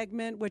Heroes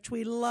segment, which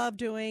we love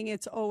doing,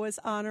 it's always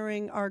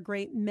honoring our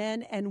great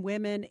men and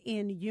women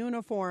in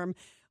uniform.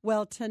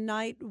 Well,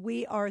 tonight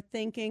we are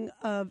thinking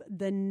of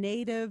the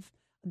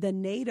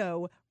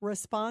NATO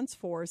response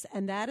force,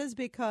 and that is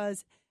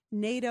because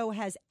NATO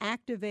has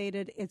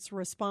activated its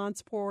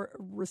response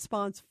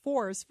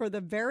force for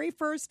the very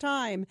first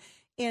time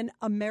in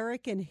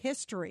American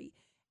history.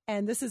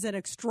 And this is an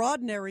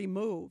extraordinary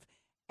move.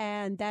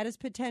 And that is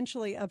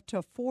potentially up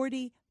to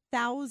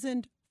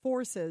 40,000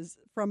 forces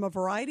from a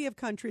variety of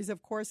countries,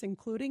 of course,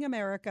 including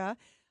America.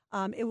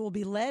 It will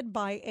be led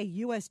by a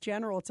U.S.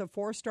 general. It's a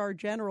 4-star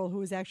general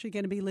who is actually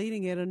going to be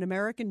leading it. An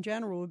American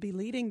general will be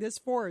leading this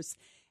force.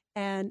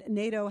 And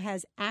NATO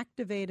has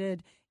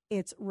activated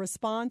its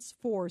response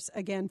force,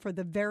 again, for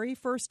the very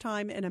first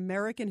time in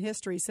American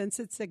history since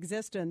its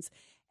existence.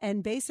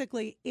 And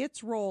basically,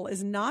 its role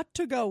is not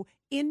to go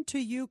into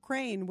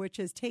Ukraine, which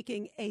is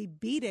taking a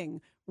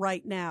beating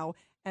right now,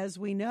 as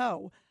we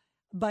know.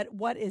 But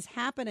what is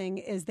happening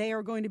is they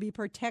are going to be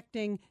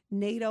protecting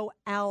NATO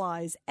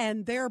allies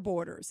and their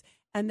borders.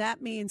 And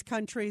that means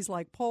countries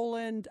like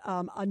Poland,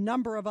 a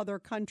number of other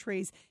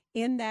countries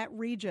in that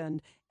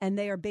region. And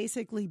they are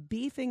basically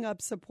beefing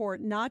up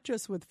support, not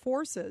just with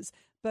forces,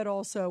 but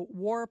also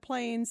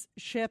warplanes,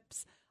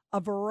 ships,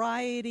 a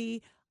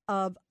variety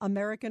of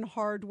American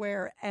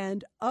hardware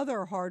and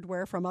other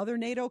hardware from other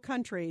NATO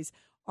countries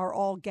are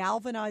all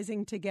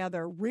galvanizing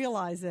together,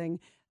 realizing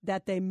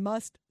that they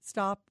must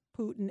stop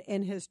Putin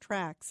in his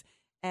tracks.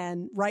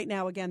 And right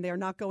now, again, they're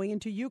not going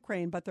into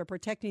Ukraine, but they're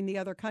protecting the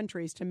other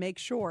countries to make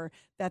sure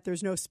that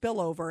there's no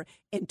spillover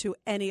into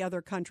any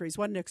other countries.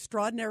 What an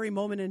extraordinary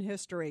moment in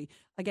history.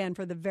 Again,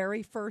 for the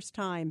very first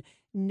time,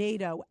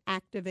 NATO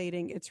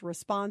activating its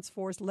response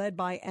force led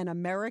by an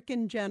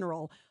American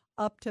general,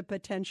 up to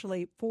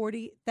potentially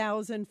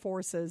 40,000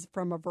 forces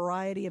from a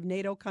variety of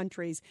NATO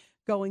countries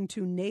going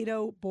to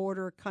NATO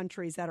border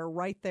countries that are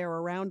right there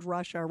around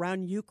Russia,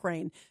 around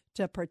Ukraine,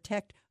 to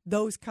protect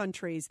those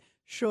countries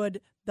should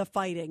the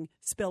fighting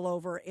spill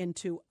over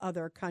into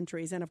other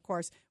countries. And, of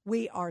course,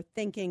 we are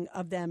thinking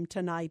of them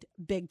tonight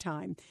big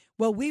time.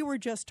 Well, we were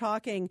just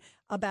talking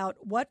about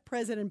what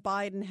President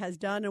Biden has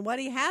done and what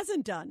he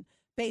hasn't done,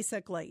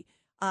 basically.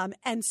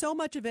 And so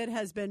much of it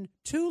has been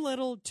too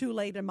little, too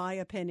late, in my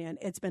opinion.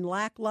 It's been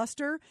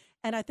lackluster.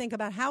 And I think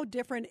about how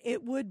different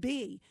it would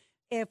be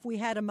if we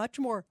had a much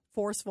more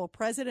forceful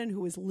president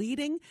who is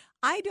leading.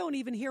 I don't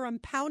even hear him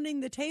pounding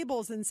the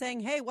tables and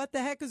saying, hey, what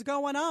the heck is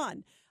going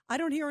on? I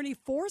don't hear any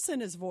force in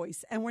his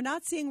voice, and we're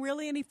not seeing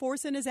really any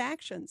force in his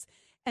actions.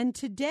 And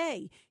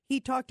today he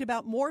talked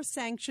about more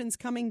sanctions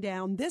coming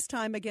down, this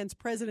time against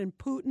President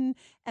Putin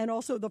and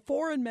also the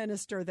foreign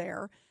minister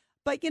there.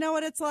 But you know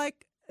what? It's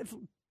like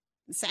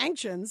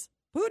sanctions.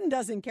 Putin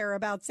doesn't care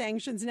about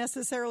sanctions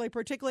necessarily,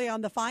 particularly on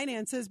the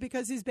finances,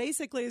 because he's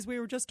basically, as we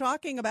were just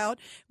talking about,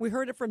 we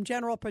heard it from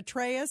General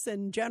Petraeus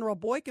and General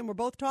Boykin. We're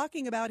both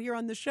talking about here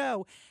on the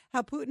show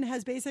how Putin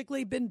has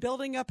basically been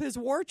building up his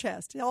war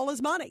chest, all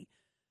his money.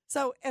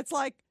 So it's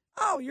like,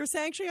 oh, you're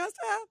sanctioning us?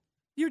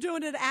 You're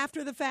doing it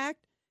after the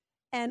fact.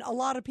 And a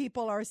lot of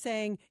people are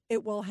saying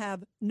it will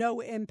have no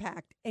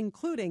impact,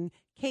 including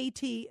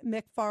KT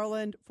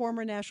McFarland,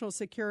 former National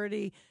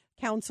Security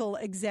Council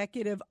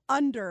executive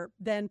under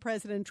then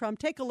President Trump.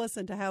 Take a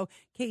listen to how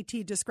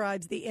KT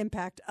describes the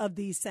impact of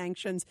these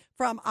sanctions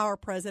from our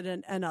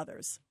president and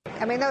others.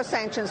 I mean, those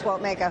sanctions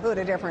won't make a hoot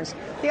of difference.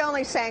 The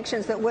only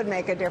sanctions that would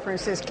make a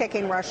difference is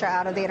kicking Russia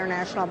out of the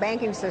international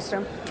banking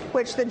system,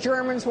 which the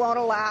Germans won't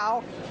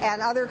allow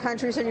and other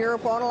countries in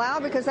Europe won't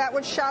allow, because that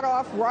would shut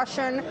off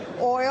Russian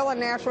oil and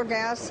natural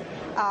gas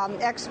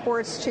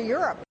exports to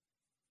Europe.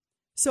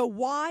 So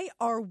why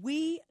are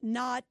we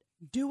not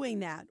doing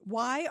that?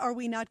 Why are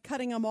we not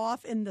cutting them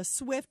off in the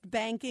SWIFT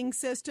banking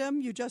system?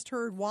 You just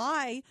heard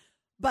why,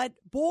 but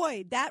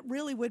boy, that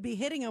really would be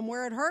hitting them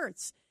where it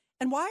hurts.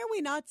 And why are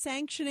we not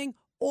sanctioning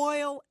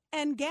oil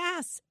and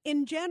gas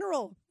in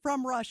general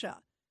from Russia?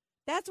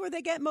 That's where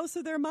they get most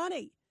of their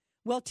money.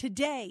 Well,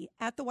 today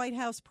at the White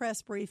House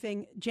press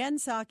briefing, Jen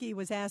Psaki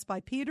was asked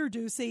by Peter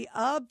Doocy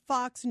of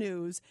Fox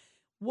News,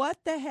 what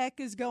the heck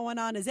is going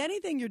on? Is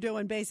anything you're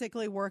doing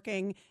basically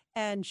working?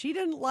 And she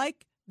didn't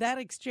like that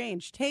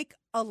exchange. Take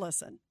a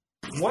listen.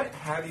 What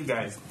have you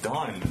guys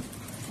done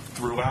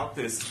throughout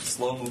this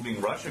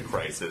slow-moving Russia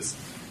crisis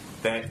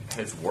that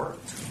has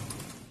worked?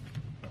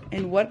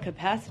 In what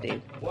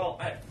capacity? Well,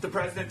 the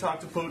president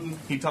talked to Putin.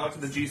 He talked to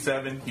the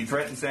G7. He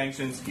threatened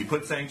sanctions. He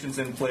put sanctions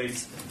in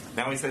place.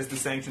 Now he says the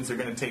sanctions are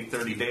going to take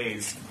 30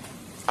 days.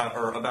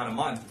 Or about a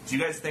month. Do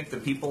you guys think the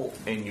people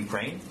in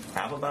Ukraine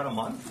have about a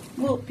month?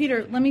 Well,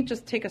 Peter, let me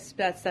just take a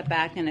step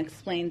back and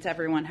explain to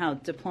everyone how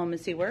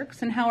diplomacy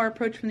works and how our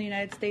approach from the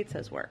United States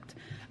has worked.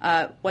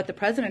 What the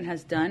president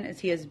has done is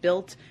he has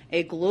built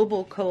a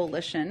global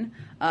coalition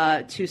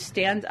to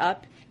stand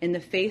up in the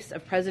face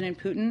of President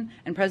Putin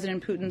and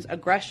President Putin's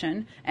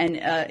aggression and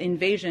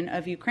invasion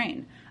of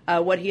Ukraine.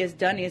 What he has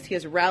done is he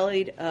has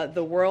rallied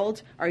the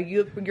world, our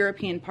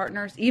European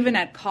partners, even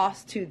at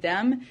cost to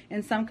them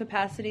in some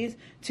capacities,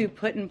 to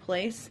put in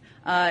place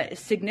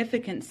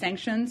significant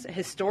sanctions,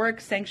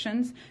 historic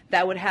sanctions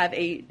that would have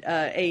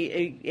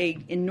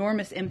a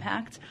enormous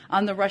impact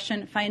on the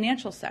Russian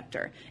financial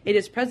sector. It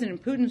is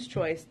President Putin's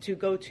choice to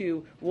go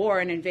to war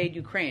and invade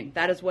Ukraine.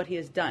 That is what he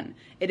has done.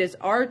 It is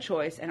our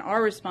choice and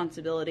our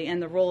responsibility and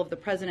the role of the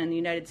president of the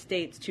United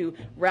States to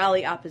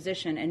rally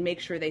opposition and make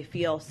sure they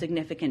feel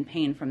significant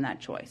pain from that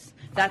choice.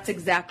 That's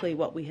exactly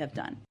what we have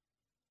done.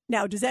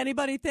 Now, does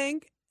anybody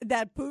think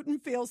that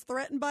Putin feels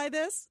threatened by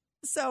this?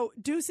 So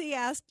Doocy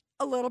asked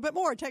a little bit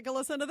more. Take a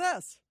listen to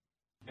this.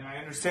 And I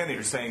understand that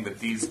you're saying that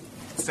these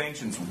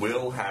sanctions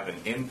will have an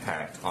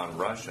impact on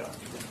Russia,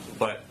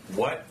 but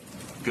what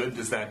good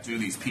does that do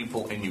these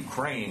people in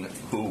Ukraine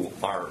who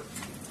are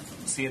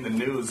seeing the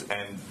news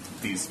and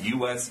these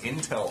U.S.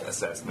 intel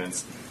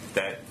assessments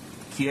that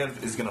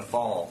Kiev is going to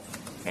fall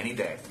any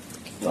day?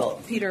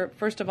 Well, Peter,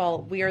 first of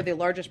all, we are the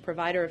largest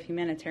provider of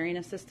humanitarian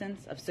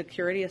assistance, of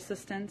security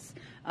assistance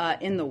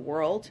in the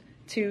world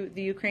to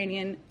the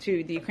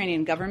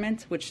Ukrainian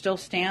government, which still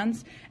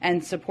stands,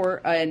 and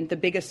the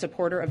biggest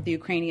supporter of the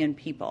Ukrainian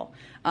people.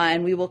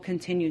 And we will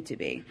continue to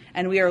be.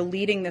 And we are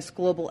leading this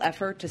global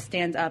effort to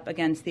stand up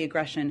against the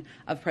aggression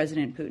of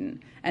President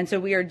Putin. And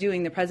so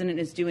the president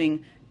is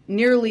doing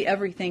nearly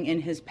everything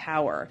in his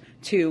power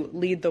to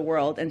lead the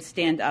world and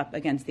stand up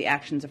against the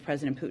actions of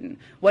President Putin.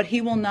 What he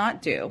will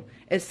not do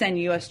is send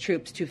U.S.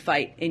 troops to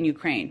fight in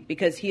Ukraine,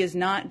 because he is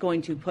not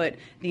going to put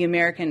the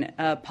American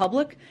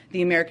public,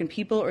 the American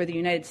people, or the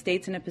United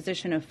States in a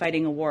position of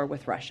fighting a war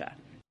with Russia.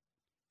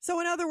 So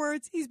in other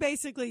words, he's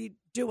basically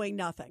doing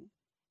nothing.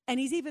 And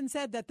he's even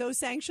said that those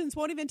sanctions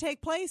won't even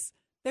take place.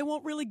 They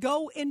won't really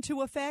go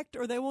into effect,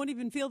 or they won't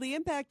even feel the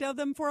impact of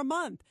them for a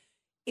month.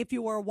 If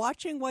you are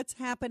watching what's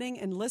happening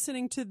and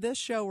listening to this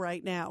show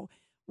right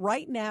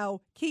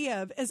now,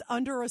 Kiev is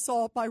under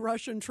assault by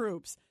Russian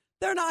troops.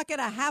 They're not going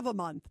to have a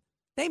month.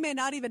 They may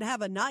not even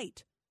have a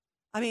night.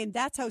 I mean,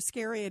 that's how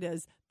scary it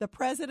is. The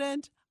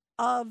president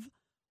of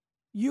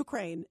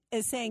Ukraine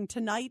is saying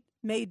tonight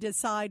may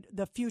decide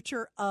the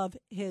future of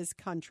his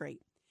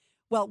country.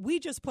 Well, we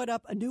just put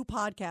up a new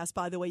podcast,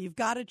 by the way. You've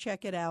got to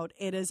check it out.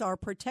 It is our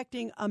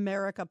Protecting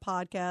America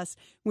podcast,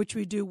 which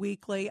we do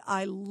weekly.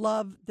 I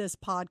love this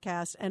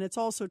podcast, and it's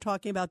also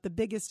talking about the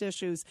biggest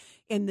issues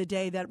in the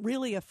day that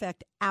really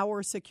affect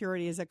our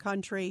security as a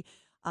country,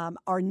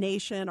 our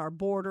nation, our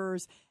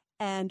borders.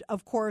 And,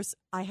 of course,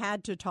 I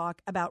had to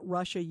talk about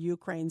Russia,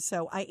 Ukraine.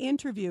 So I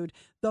interviewed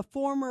the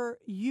former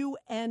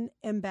UN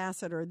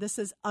ambassador. This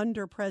is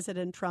under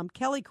President Trump,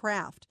 Kelly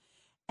Craft.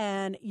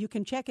 And you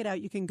can check it out.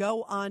 You can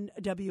go on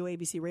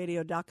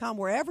WABCRadio.com,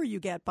 wherever you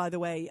get, by the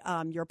way,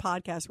 your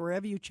podcast,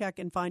 wherever you check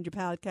and find your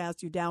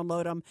podcast, you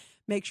download them.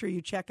 Make sure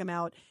you check them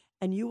out.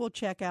 And you will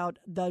check out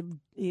the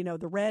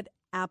Red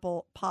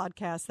Apple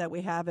podcast that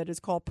we have. It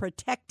is called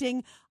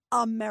Protecting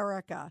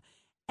America.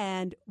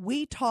 And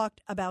we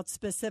talked about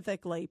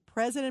specifically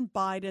President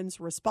Biden's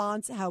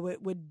response, how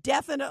it would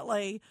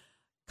definitely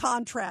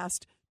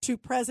contrast to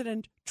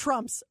President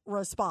Trump's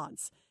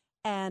response.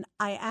 And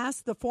I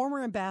asked the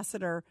former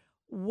ambassador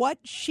what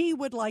she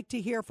would like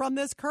to hear from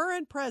this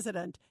current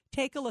president.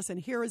 Take a listen.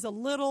 Here is a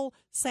little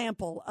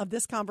sample of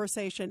this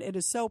conversation. It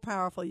is so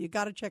powerful. You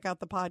got to check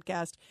out the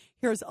podcast.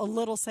 Here's a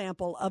little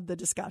sample of the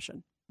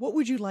discussion. What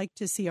would you like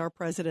to see our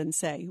president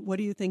say? What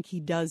do you think he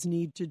does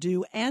need to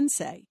do and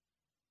say?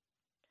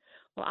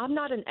 Well, I'm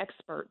not an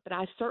expert, but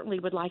I certainly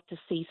would like to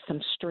see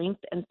some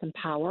strength and some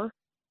power.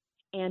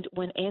 And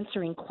when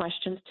answering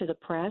questions to the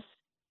press,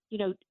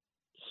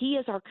 he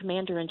is our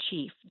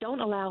commander-in-chief. Don't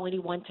allow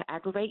anyone to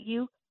aggravate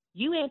you.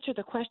 You answer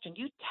the question.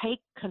 You take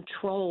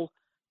control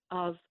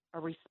of a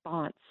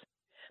response.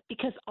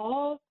 Because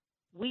all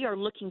we are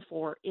looking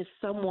for is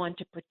someone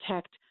to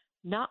protect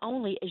not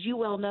only, as you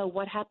well know,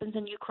 what happens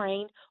in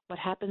Ukraine, what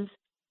happens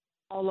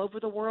all over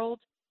the world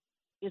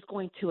is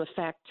going to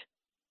affect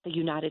the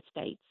United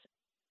States.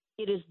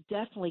 It is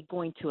definitely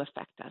going to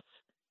affect us.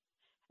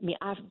 I mean,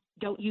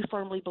 don't you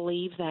firmly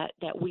believe that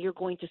we are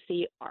going to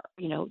see,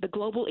 the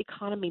global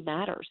economy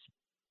matters.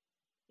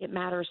 It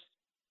matters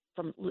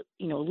from,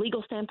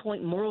 legal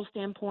standpoint, moral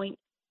standpoint.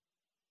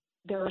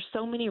 There are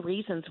so many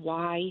reasons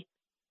why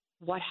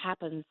what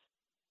happens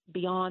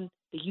beyond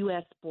the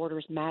U.S.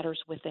 borders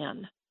matters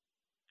within.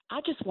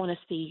 I just want to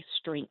see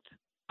strength.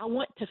 I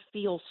want to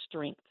feel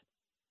strength.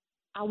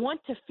 I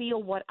want to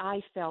feel what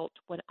I felt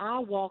when I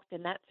walked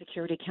in that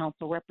Security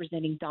Council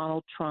representing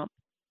Donald Trump,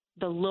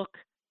 the look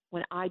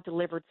when I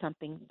delivered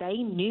something. They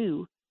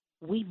knew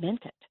we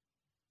meant it.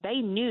 They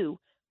knew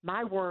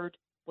my word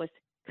was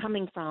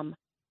coming from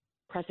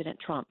President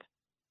Trump,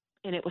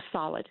 and it was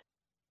solid.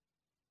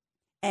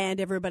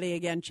 And everybody,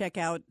 again, check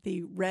out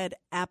the Red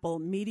Apple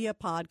Media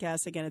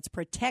podcast. Again, it's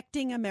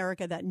Protecting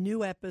America, that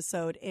new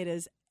episode. It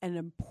is an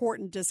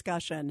important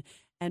discussion.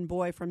 And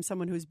boy, from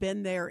someone who's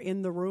been there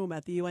in the room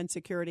at the UN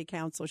Security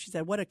Council, she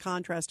said what a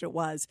contrast it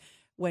was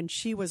when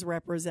she was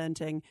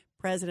representing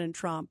President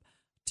Trump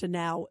to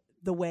now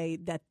the way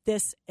that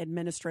this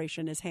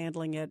administration is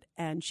handling it,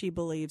 and she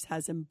believes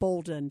has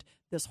emboldened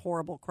this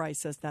horrible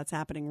crisis that's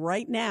happening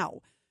right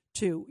now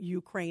to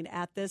Ukraine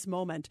at this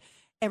moment.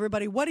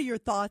 Everybody, what are your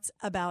thoughts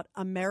about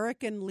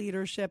American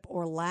leadership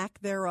or lack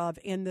thereof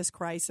in this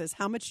crisis?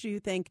 How much do you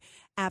think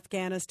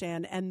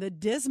Afghanistan and the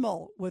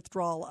dismal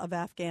withdrawal of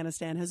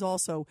Afghanistan has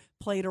also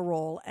played a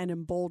role and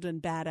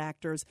emboldened bad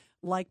actors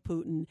like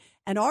Putin?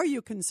 And are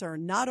you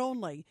concerned not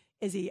only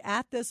is he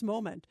at this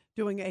moment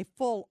doing a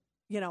full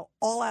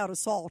all-out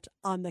assault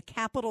on the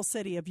capital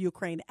city of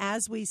Ukraine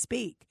as we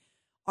speak,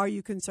 are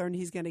you concerned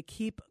he's going to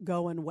keep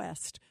going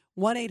west?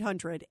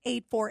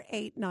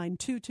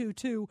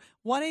 1-800-848-9222,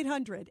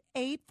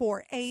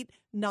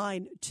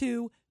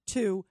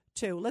 1-800-848-9222.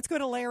 Let's go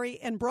to Larry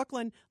in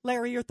Brooklyn.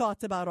 Larry, your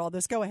thoughts about all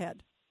this. Go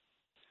ahead.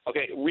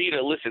 Okay, Rita,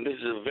 listen, this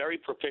is a very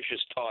propitious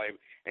time,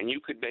 and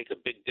you could make a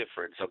big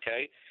difference,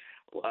 okay?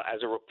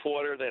 As a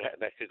reporter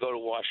that could go to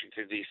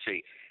Washington,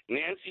 D.C.,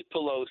 Nancy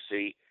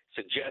Pelosi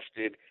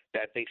suggested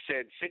that they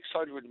send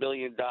 $600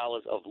 million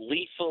of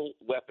lethal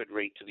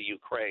weaponry to the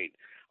Ukraine,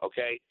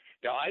 okay?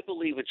 Now, I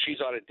believe that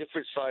she's on a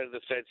different side of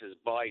the fence as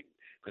Biden,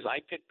 because I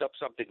picked up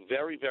something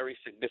very, very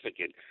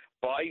significant.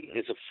 Biden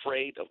is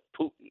afraid of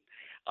Putin.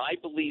 I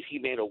believe he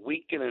made a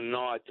wink and a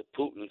nod to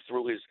Putin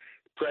through his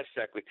press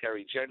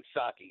secretary, Jen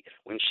Psaki,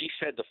 when she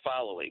said the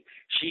following.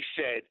 She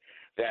said,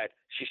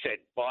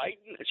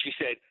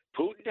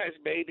 Putin has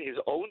made his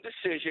own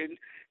decision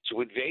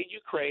to invade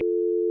Ukraine.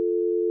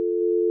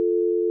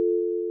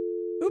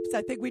 Oops,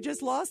 I think we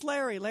just lost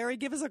Larry. Larry,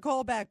 give us a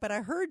call back. But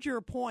I heard your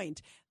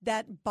point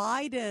that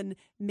Biden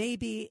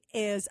maybe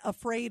is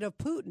afraid of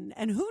Putin.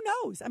 And who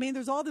knows? I mean,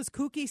 there's all this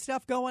kooky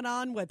stuff going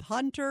on with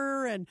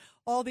Hunter and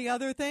all the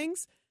other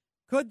things.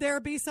 Could there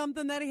be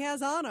something that he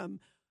has on him?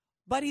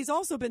 But he's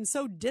also been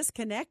so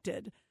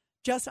disconnected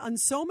just on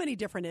so many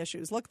different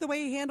issues. Look at the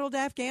way he handled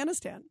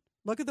Afghanistan.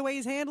 Look at the way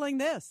he's handling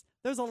this.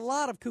 There's a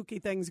lot of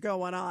kooky things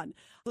going on.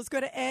 Let's go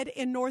to Ed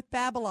in North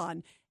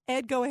Babylon.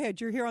 Ed, go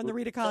ahead. You're here on the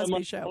Rita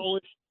Cosby Show.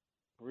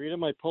 Rita,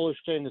 my Polish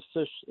Danish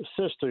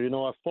sister,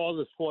 our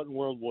fathers fought in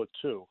World War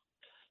II.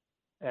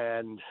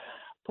 And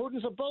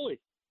Putin's a bully.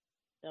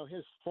 Now,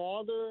 his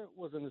father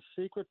was in the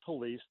secret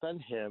police, then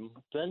him,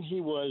 then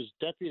he was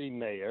deputy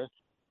mayor,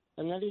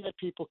 and then he had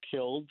people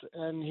killed,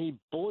 and he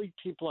bullied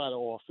people out of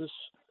office,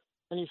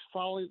 and he's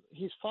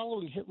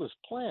following Hitler's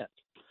plan.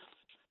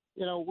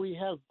 You know, we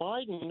have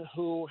Biden,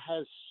 who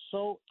has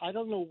I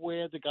don't know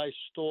where the guy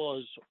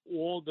stores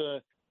all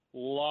the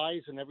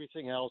lies and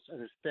everything else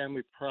and his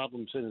family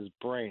problems in his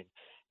brain.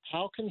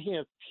 How can he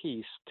have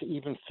peace to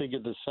even figure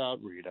this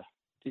out, Rita?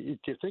 Do you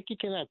think he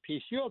can have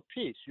peace? You have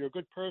peace. You're a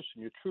good person.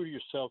 You're true to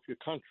yourself, your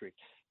country.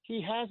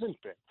 He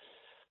hasn't been.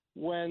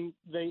 When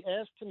they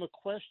asked him a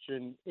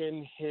question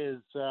in his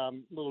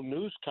little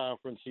news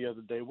conference the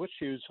other day, which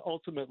he was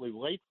ultimately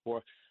late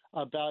for,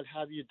 about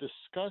have you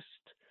discussed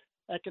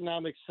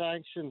economic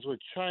sanctions with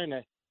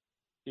China,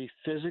 he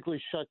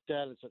physically shut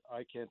down and said,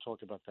 I can't talk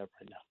about that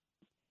right now.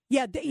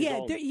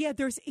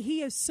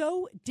 He is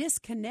so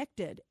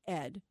disconnected,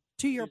 Ed,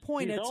 to your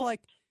point. It's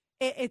like,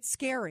 it's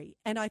scary.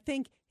 And I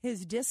think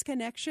his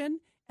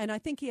disconnection, and I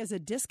think he has a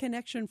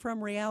disconnection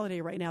from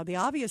reality right now. The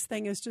obvious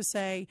thing is to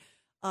say,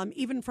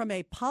 even from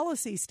a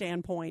policy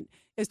standpoint,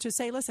 is to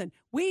say, listen,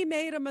 we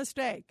made a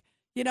mistake.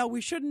 You know,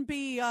 we shouldn't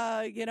be,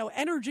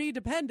 energy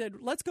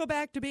dependent. Let's go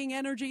back to being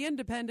energy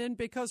independent,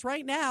 because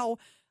right now,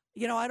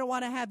 I don't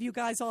want to have you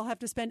guys all have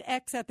to spend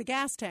X at the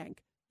gas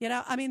tank.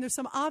 There's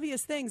some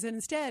obvious things. And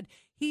instead,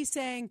 he's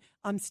saying,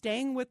 I'm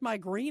staying with my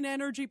green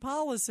energy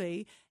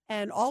policy,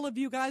 and all of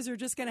you guys are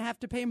just going to have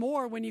to pay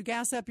more when you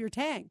gas up your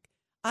tank.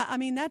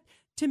 That,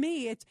 to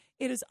me, it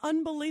is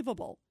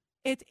unbelievable.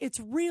 It's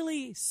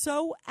really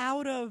so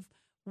out of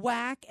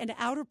whack and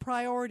out of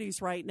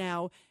priorities right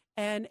now.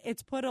 And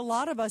it's put a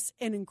lot of us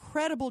in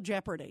incredible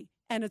jeopardy.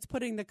 And it's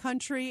putting the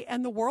country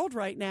and the world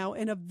right now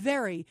in a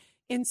very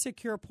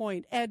insecure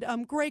point. Ed,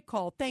 great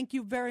call. Thank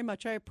you very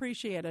much. I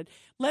appreciate it.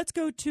 Let's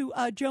go to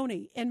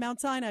Joni in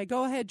Mount Sinai.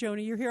 Go ahead,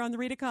 Joni. You're here on the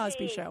Rita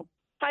Cosby Show.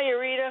 Hi,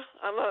 Rita.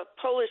 I'm a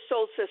Polish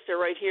soul sister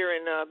right here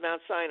in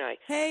Mount Sinai.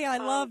 Hey, I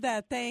love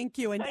that. Thank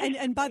you.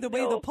 And by the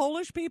way, the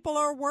Polish people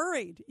are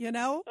worried,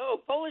 Oh,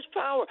 Polish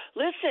power.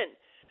 Listen,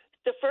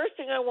 the first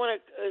thing I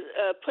want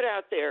to put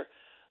out there,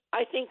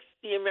 I think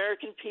the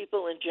American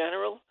people in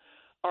general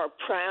are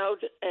proud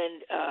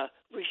and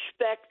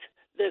respect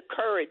the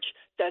courage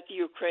that the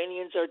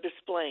Ukrainians are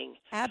displaying.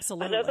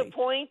 Absolutely. Another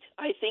point,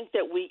 I think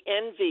that we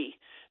envy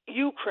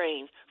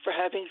Ukraine for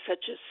having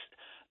such a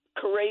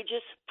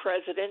courageous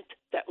president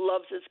that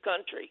loves his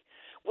country,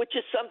 which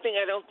is something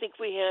I don't think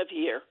we have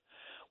here.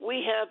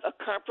 We have a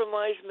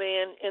compromised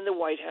man in the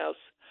White House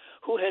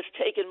who has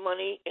taken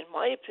money, in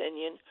my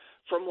opinion,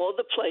 from all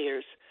the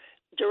players,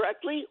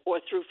 directly or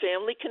through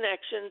family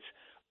connections,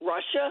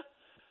 Russia,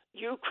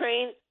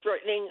 Ukraine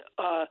threatening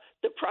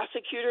the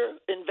prosecutor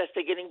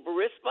investigating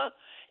Burisma,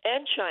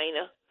 and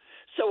China.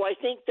 So I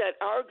think that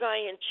our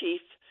guy in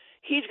chief,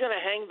 he's going to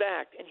hang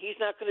back, and he's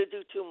not going to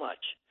do too much.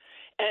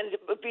 And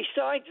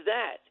besides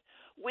that,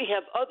 we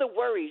have other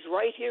worries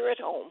right here at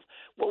home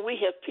when we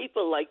have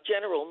people like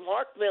General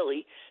Mark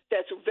Milley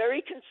that's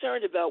very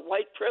concerned about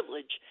white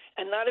privilege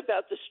and not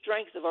about the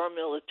strength of our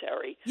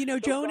military.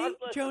 Joni,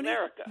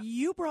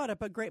 you brought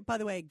up a great, by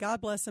the way, God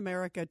bless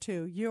America,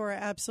 too. You are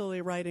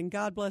absolutely right. And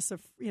God bless,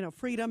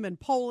 freedom and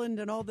Poland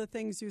and all the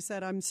things you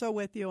said. I'm so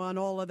with you on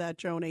all of that,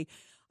 Joni.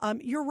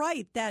 You're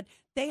right that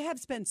they have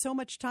spent so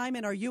much time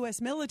in our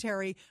U.S.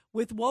 military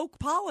with woke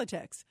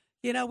politics.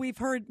 We've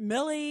heard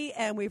Milley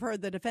and we've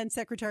heard the Defense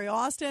Secretary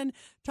Austin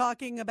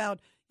talking about,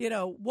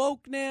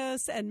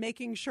 wokeness and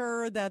making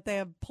sure that they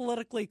have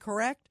politically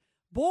correct.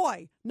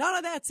 Boy, none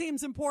of that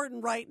seems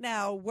important right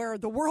now where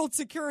the world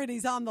security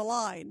is on the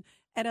line.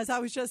 And as I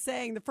was just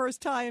saying, the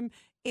first time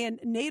in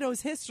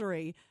NATO's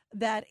history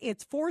that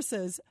its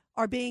forces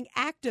are being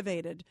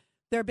activated.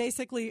 They're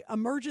basically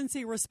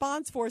emergency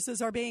response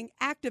forces are being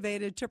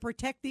activated to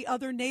protect the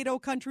other NATO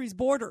countries'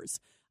 borders.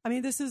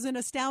 This is an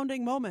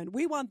astounding moment.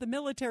 We want the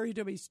military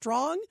to be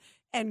strong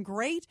and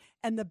great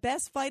and the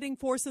best fighting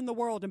force in the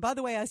world. And by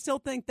the way, I still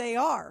think they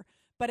are.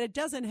 But it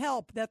doesn't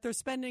help that they're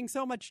spending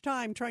so much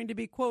time trying to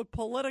be, quote,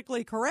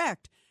 politically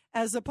correct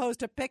as opposed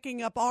to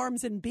picking up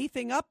arms and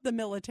beefing up the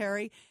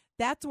military.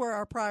 That's where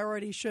our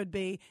priority should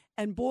be.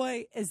 And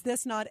boy, is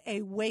this not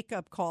a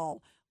wake-up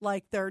call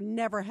like there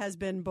never has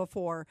been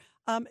before.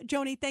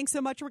 Joni, thanks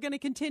so much. We're going to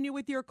continue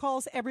with your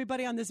calls,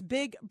 everybody, on this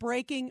big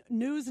breaking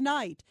news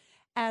night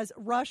as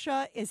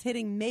Russia is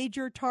hitting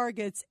major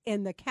targets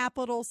in the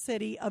capital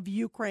city of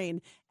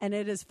Ukraine, and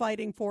it is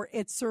fighting for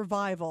its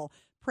survival.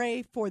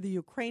 Pray for the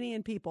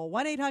Ukrainian people.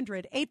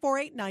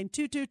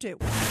 1-800-848-9222.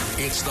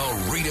 It's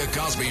the Rita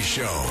Cosby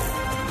Show.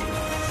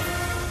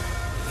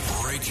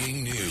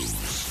 Breaking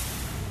news.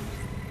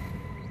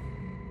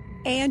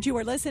 And you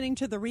are listening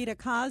to the Rita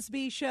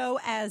Cosby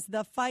Show as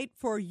the fight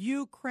for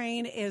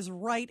Ukraine is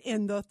right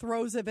in the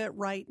throes of it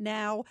right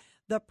now.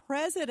 The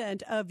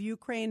president of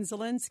Ukraine,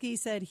 Zelensky,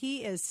 said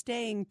he is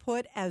staying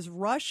put as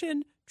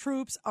Russian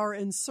troops are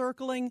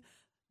encircling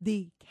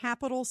the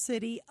capital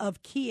city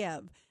of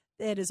Kiev.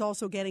 It is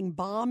also getting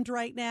bombed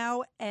right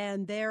now,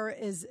 and there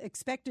is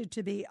expected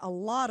to be a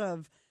lot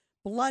of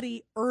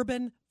bloody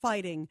urban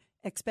fighting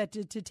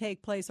expected to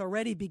take place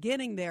already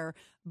beginning there.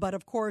 But,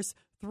 of course,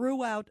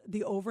 throughout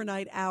the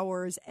overnight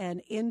hours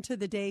and into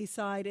the day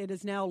side, it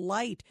is now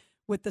light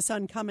with the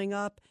sun coming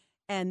up,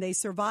 and they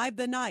survived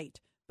the night,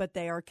 but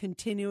they are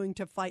continuing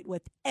to fight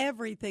with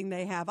everything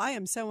they have. I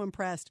am so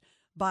impressed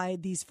by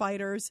these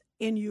fighters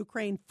in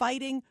Ukraine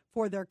fighting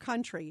for their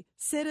country,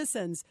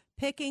 citizens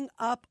picking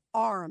up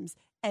arms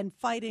and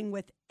fighting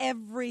with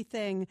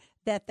everything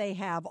that they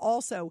have.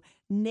 Also,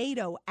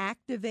 NATO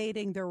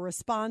activating their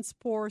response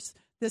force.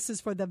 This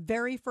is for the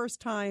very first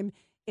time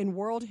in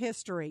world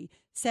history,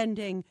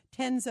 sending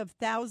tens of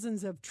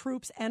thousands of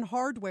troops and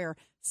hardware,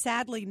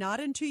 sadly not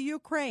into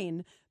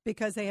Ukraine,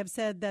 because they have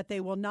said that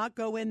they will not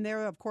go in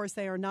there. Of course,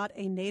 they are not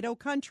a NATO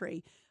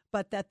country,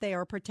 but that they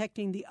are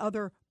protecting the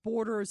other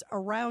borders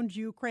around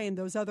Ukraine,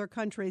 those other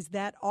countries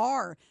that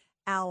are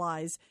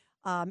allies,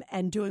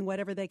 and doing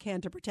whatever they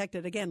can to protect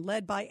it. Again,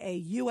 led by a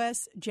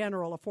U.S.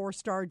 general, a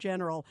 4-star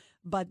general.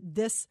 But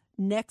this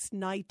next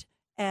night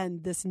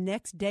and this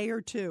next day or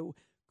two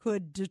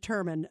could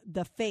determine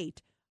the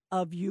fate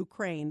of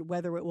Ukraine,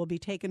 whether it will be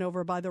taken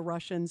over by the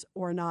Russians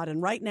or not.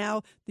 And right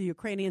now, the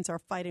Ukrainians are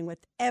fighting with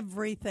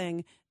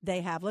everything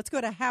they have. Let's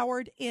go to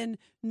Howard in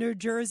New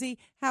Jersey.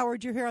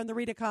 Howard, you're here on the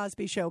Rita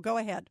Cosby Show. Go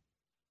ahead.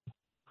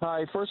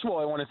 Hi. First of all,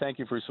 I want to thank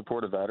you for your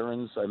support of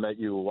veterans. I met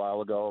you a while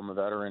ago. I'm a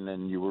veteran,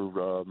 and you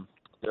were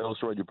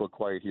illustrated your book,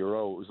 Quiet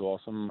Hero. It was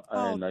awesome.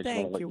 And I just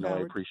want to let you know I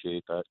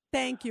appreciate that.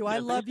 Thank you. I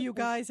love you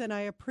guys, and I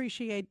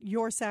appreciate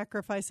your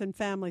sacrifice and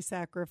family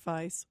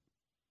sacrifice.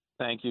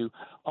 Thank you.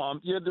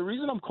 The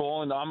reason I'm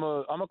calling, I'm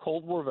a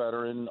Cold War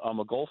veteran. I'm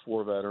a Gulf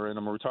War veteran.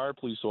 I'm a retired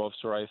police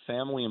officer. I have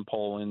family in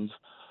Poland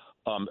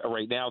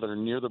right now that are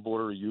near the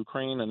border of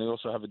Ukraine, and they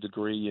also have a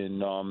degree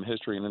in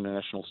history and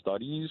international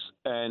studies.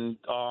 And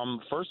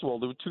first of all,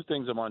 there were two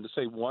things I wanted to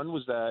say. One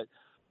was that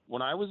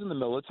when I was in the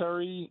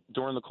military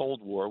during the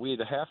Cold War, we had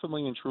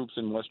 500,000 troops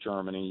in West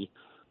Germany.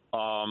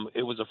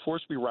 It was a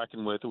force to be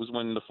reckoned with. It was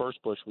when the first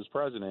Bush was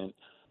president.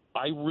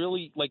 I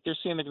really they're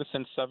saying they're going to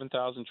send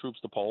 7,000 troops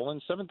to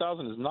Poland.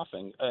 7,000 is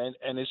nothing,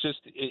 and it's just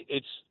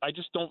I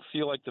just don't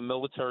feel like the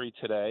military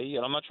today.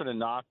 And I'm not trying to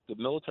knock the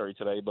military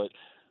today, but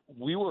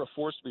we were a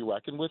force to be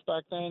reckoned with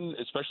back then,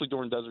 especially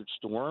during Desert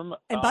Storm.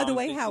 And by the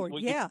way, Howard,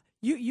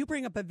 you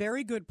bring up a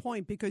very good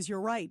point, because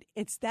you're right.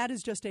 That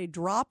is just a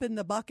drop in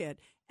the bucket,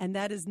 and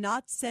that is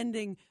not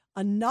sending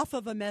enough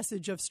of a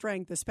message of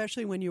strength,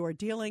 especially when you are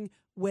dealing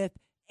with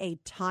a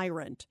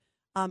tyrant.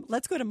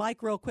 Let's go to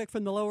Mike real quick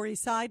from the Lower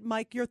East Side.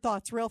 Mike, your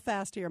thoughts real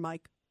fast here,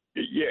 Mike.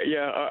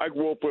 Yeah. I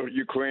grew up with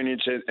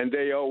Ukrainians, and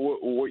they are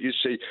what you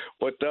see.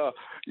 But,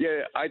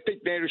 I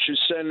think NATO should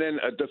send in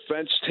a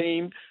defense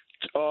team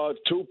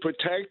to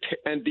protect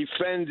and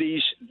defend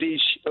these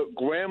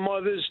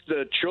grandmothers,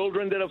 the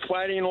children that are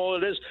fighting all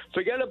of this.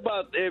 Forget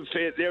about if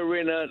they're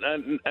in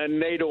a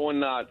NATO or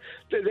not.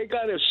 They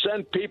got to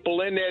send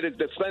people in there to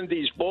defend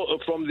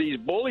from these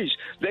bullies.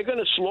 They're going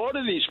to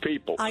slaughter these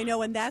people. I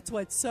know, and that's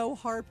what's so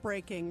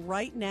heartbreaking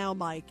right now,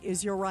 Mike,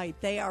 is you're right.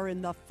 They are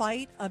in the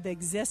fight of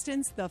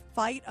existence, the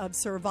fight of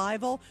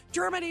survival.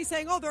 Germany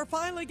saying, they're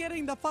finally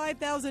getting the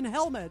 5,000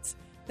 helmets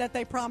that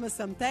they promised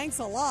them. Thanks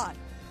a lot.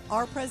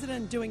 Our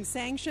president doing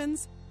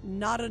sanctions,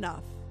 not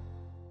enough.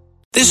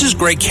 This is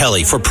Greg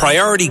Kelly for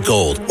Priority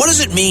Gold. What does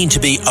it mean to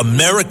be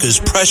America's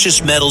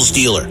precious metals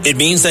dealer? It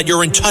means that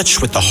you're in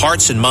touch with the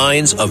hearts and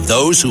minds of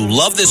those who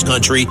love this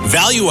country,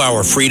 value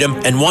our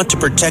freedom, and want to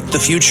protect the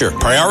future.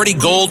 Priority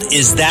Gold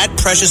is that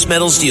precious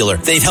metals dealer.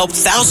 They've helped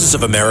thousands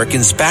of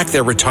Americans back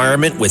their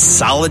retirement with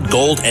solid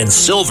gold and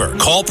silver.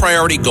 Call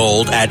Priority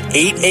Gold at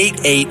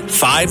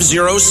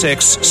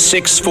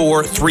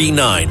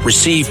 888-506-6439.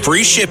 Receive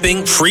free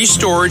shipping, free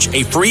storage,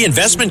 a free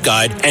investment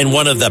guide, and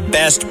one of the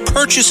best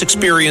purchase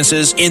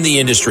experiences in the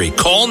industry.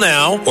 Call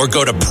now or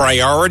go to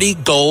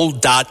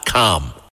PriorityGold.com.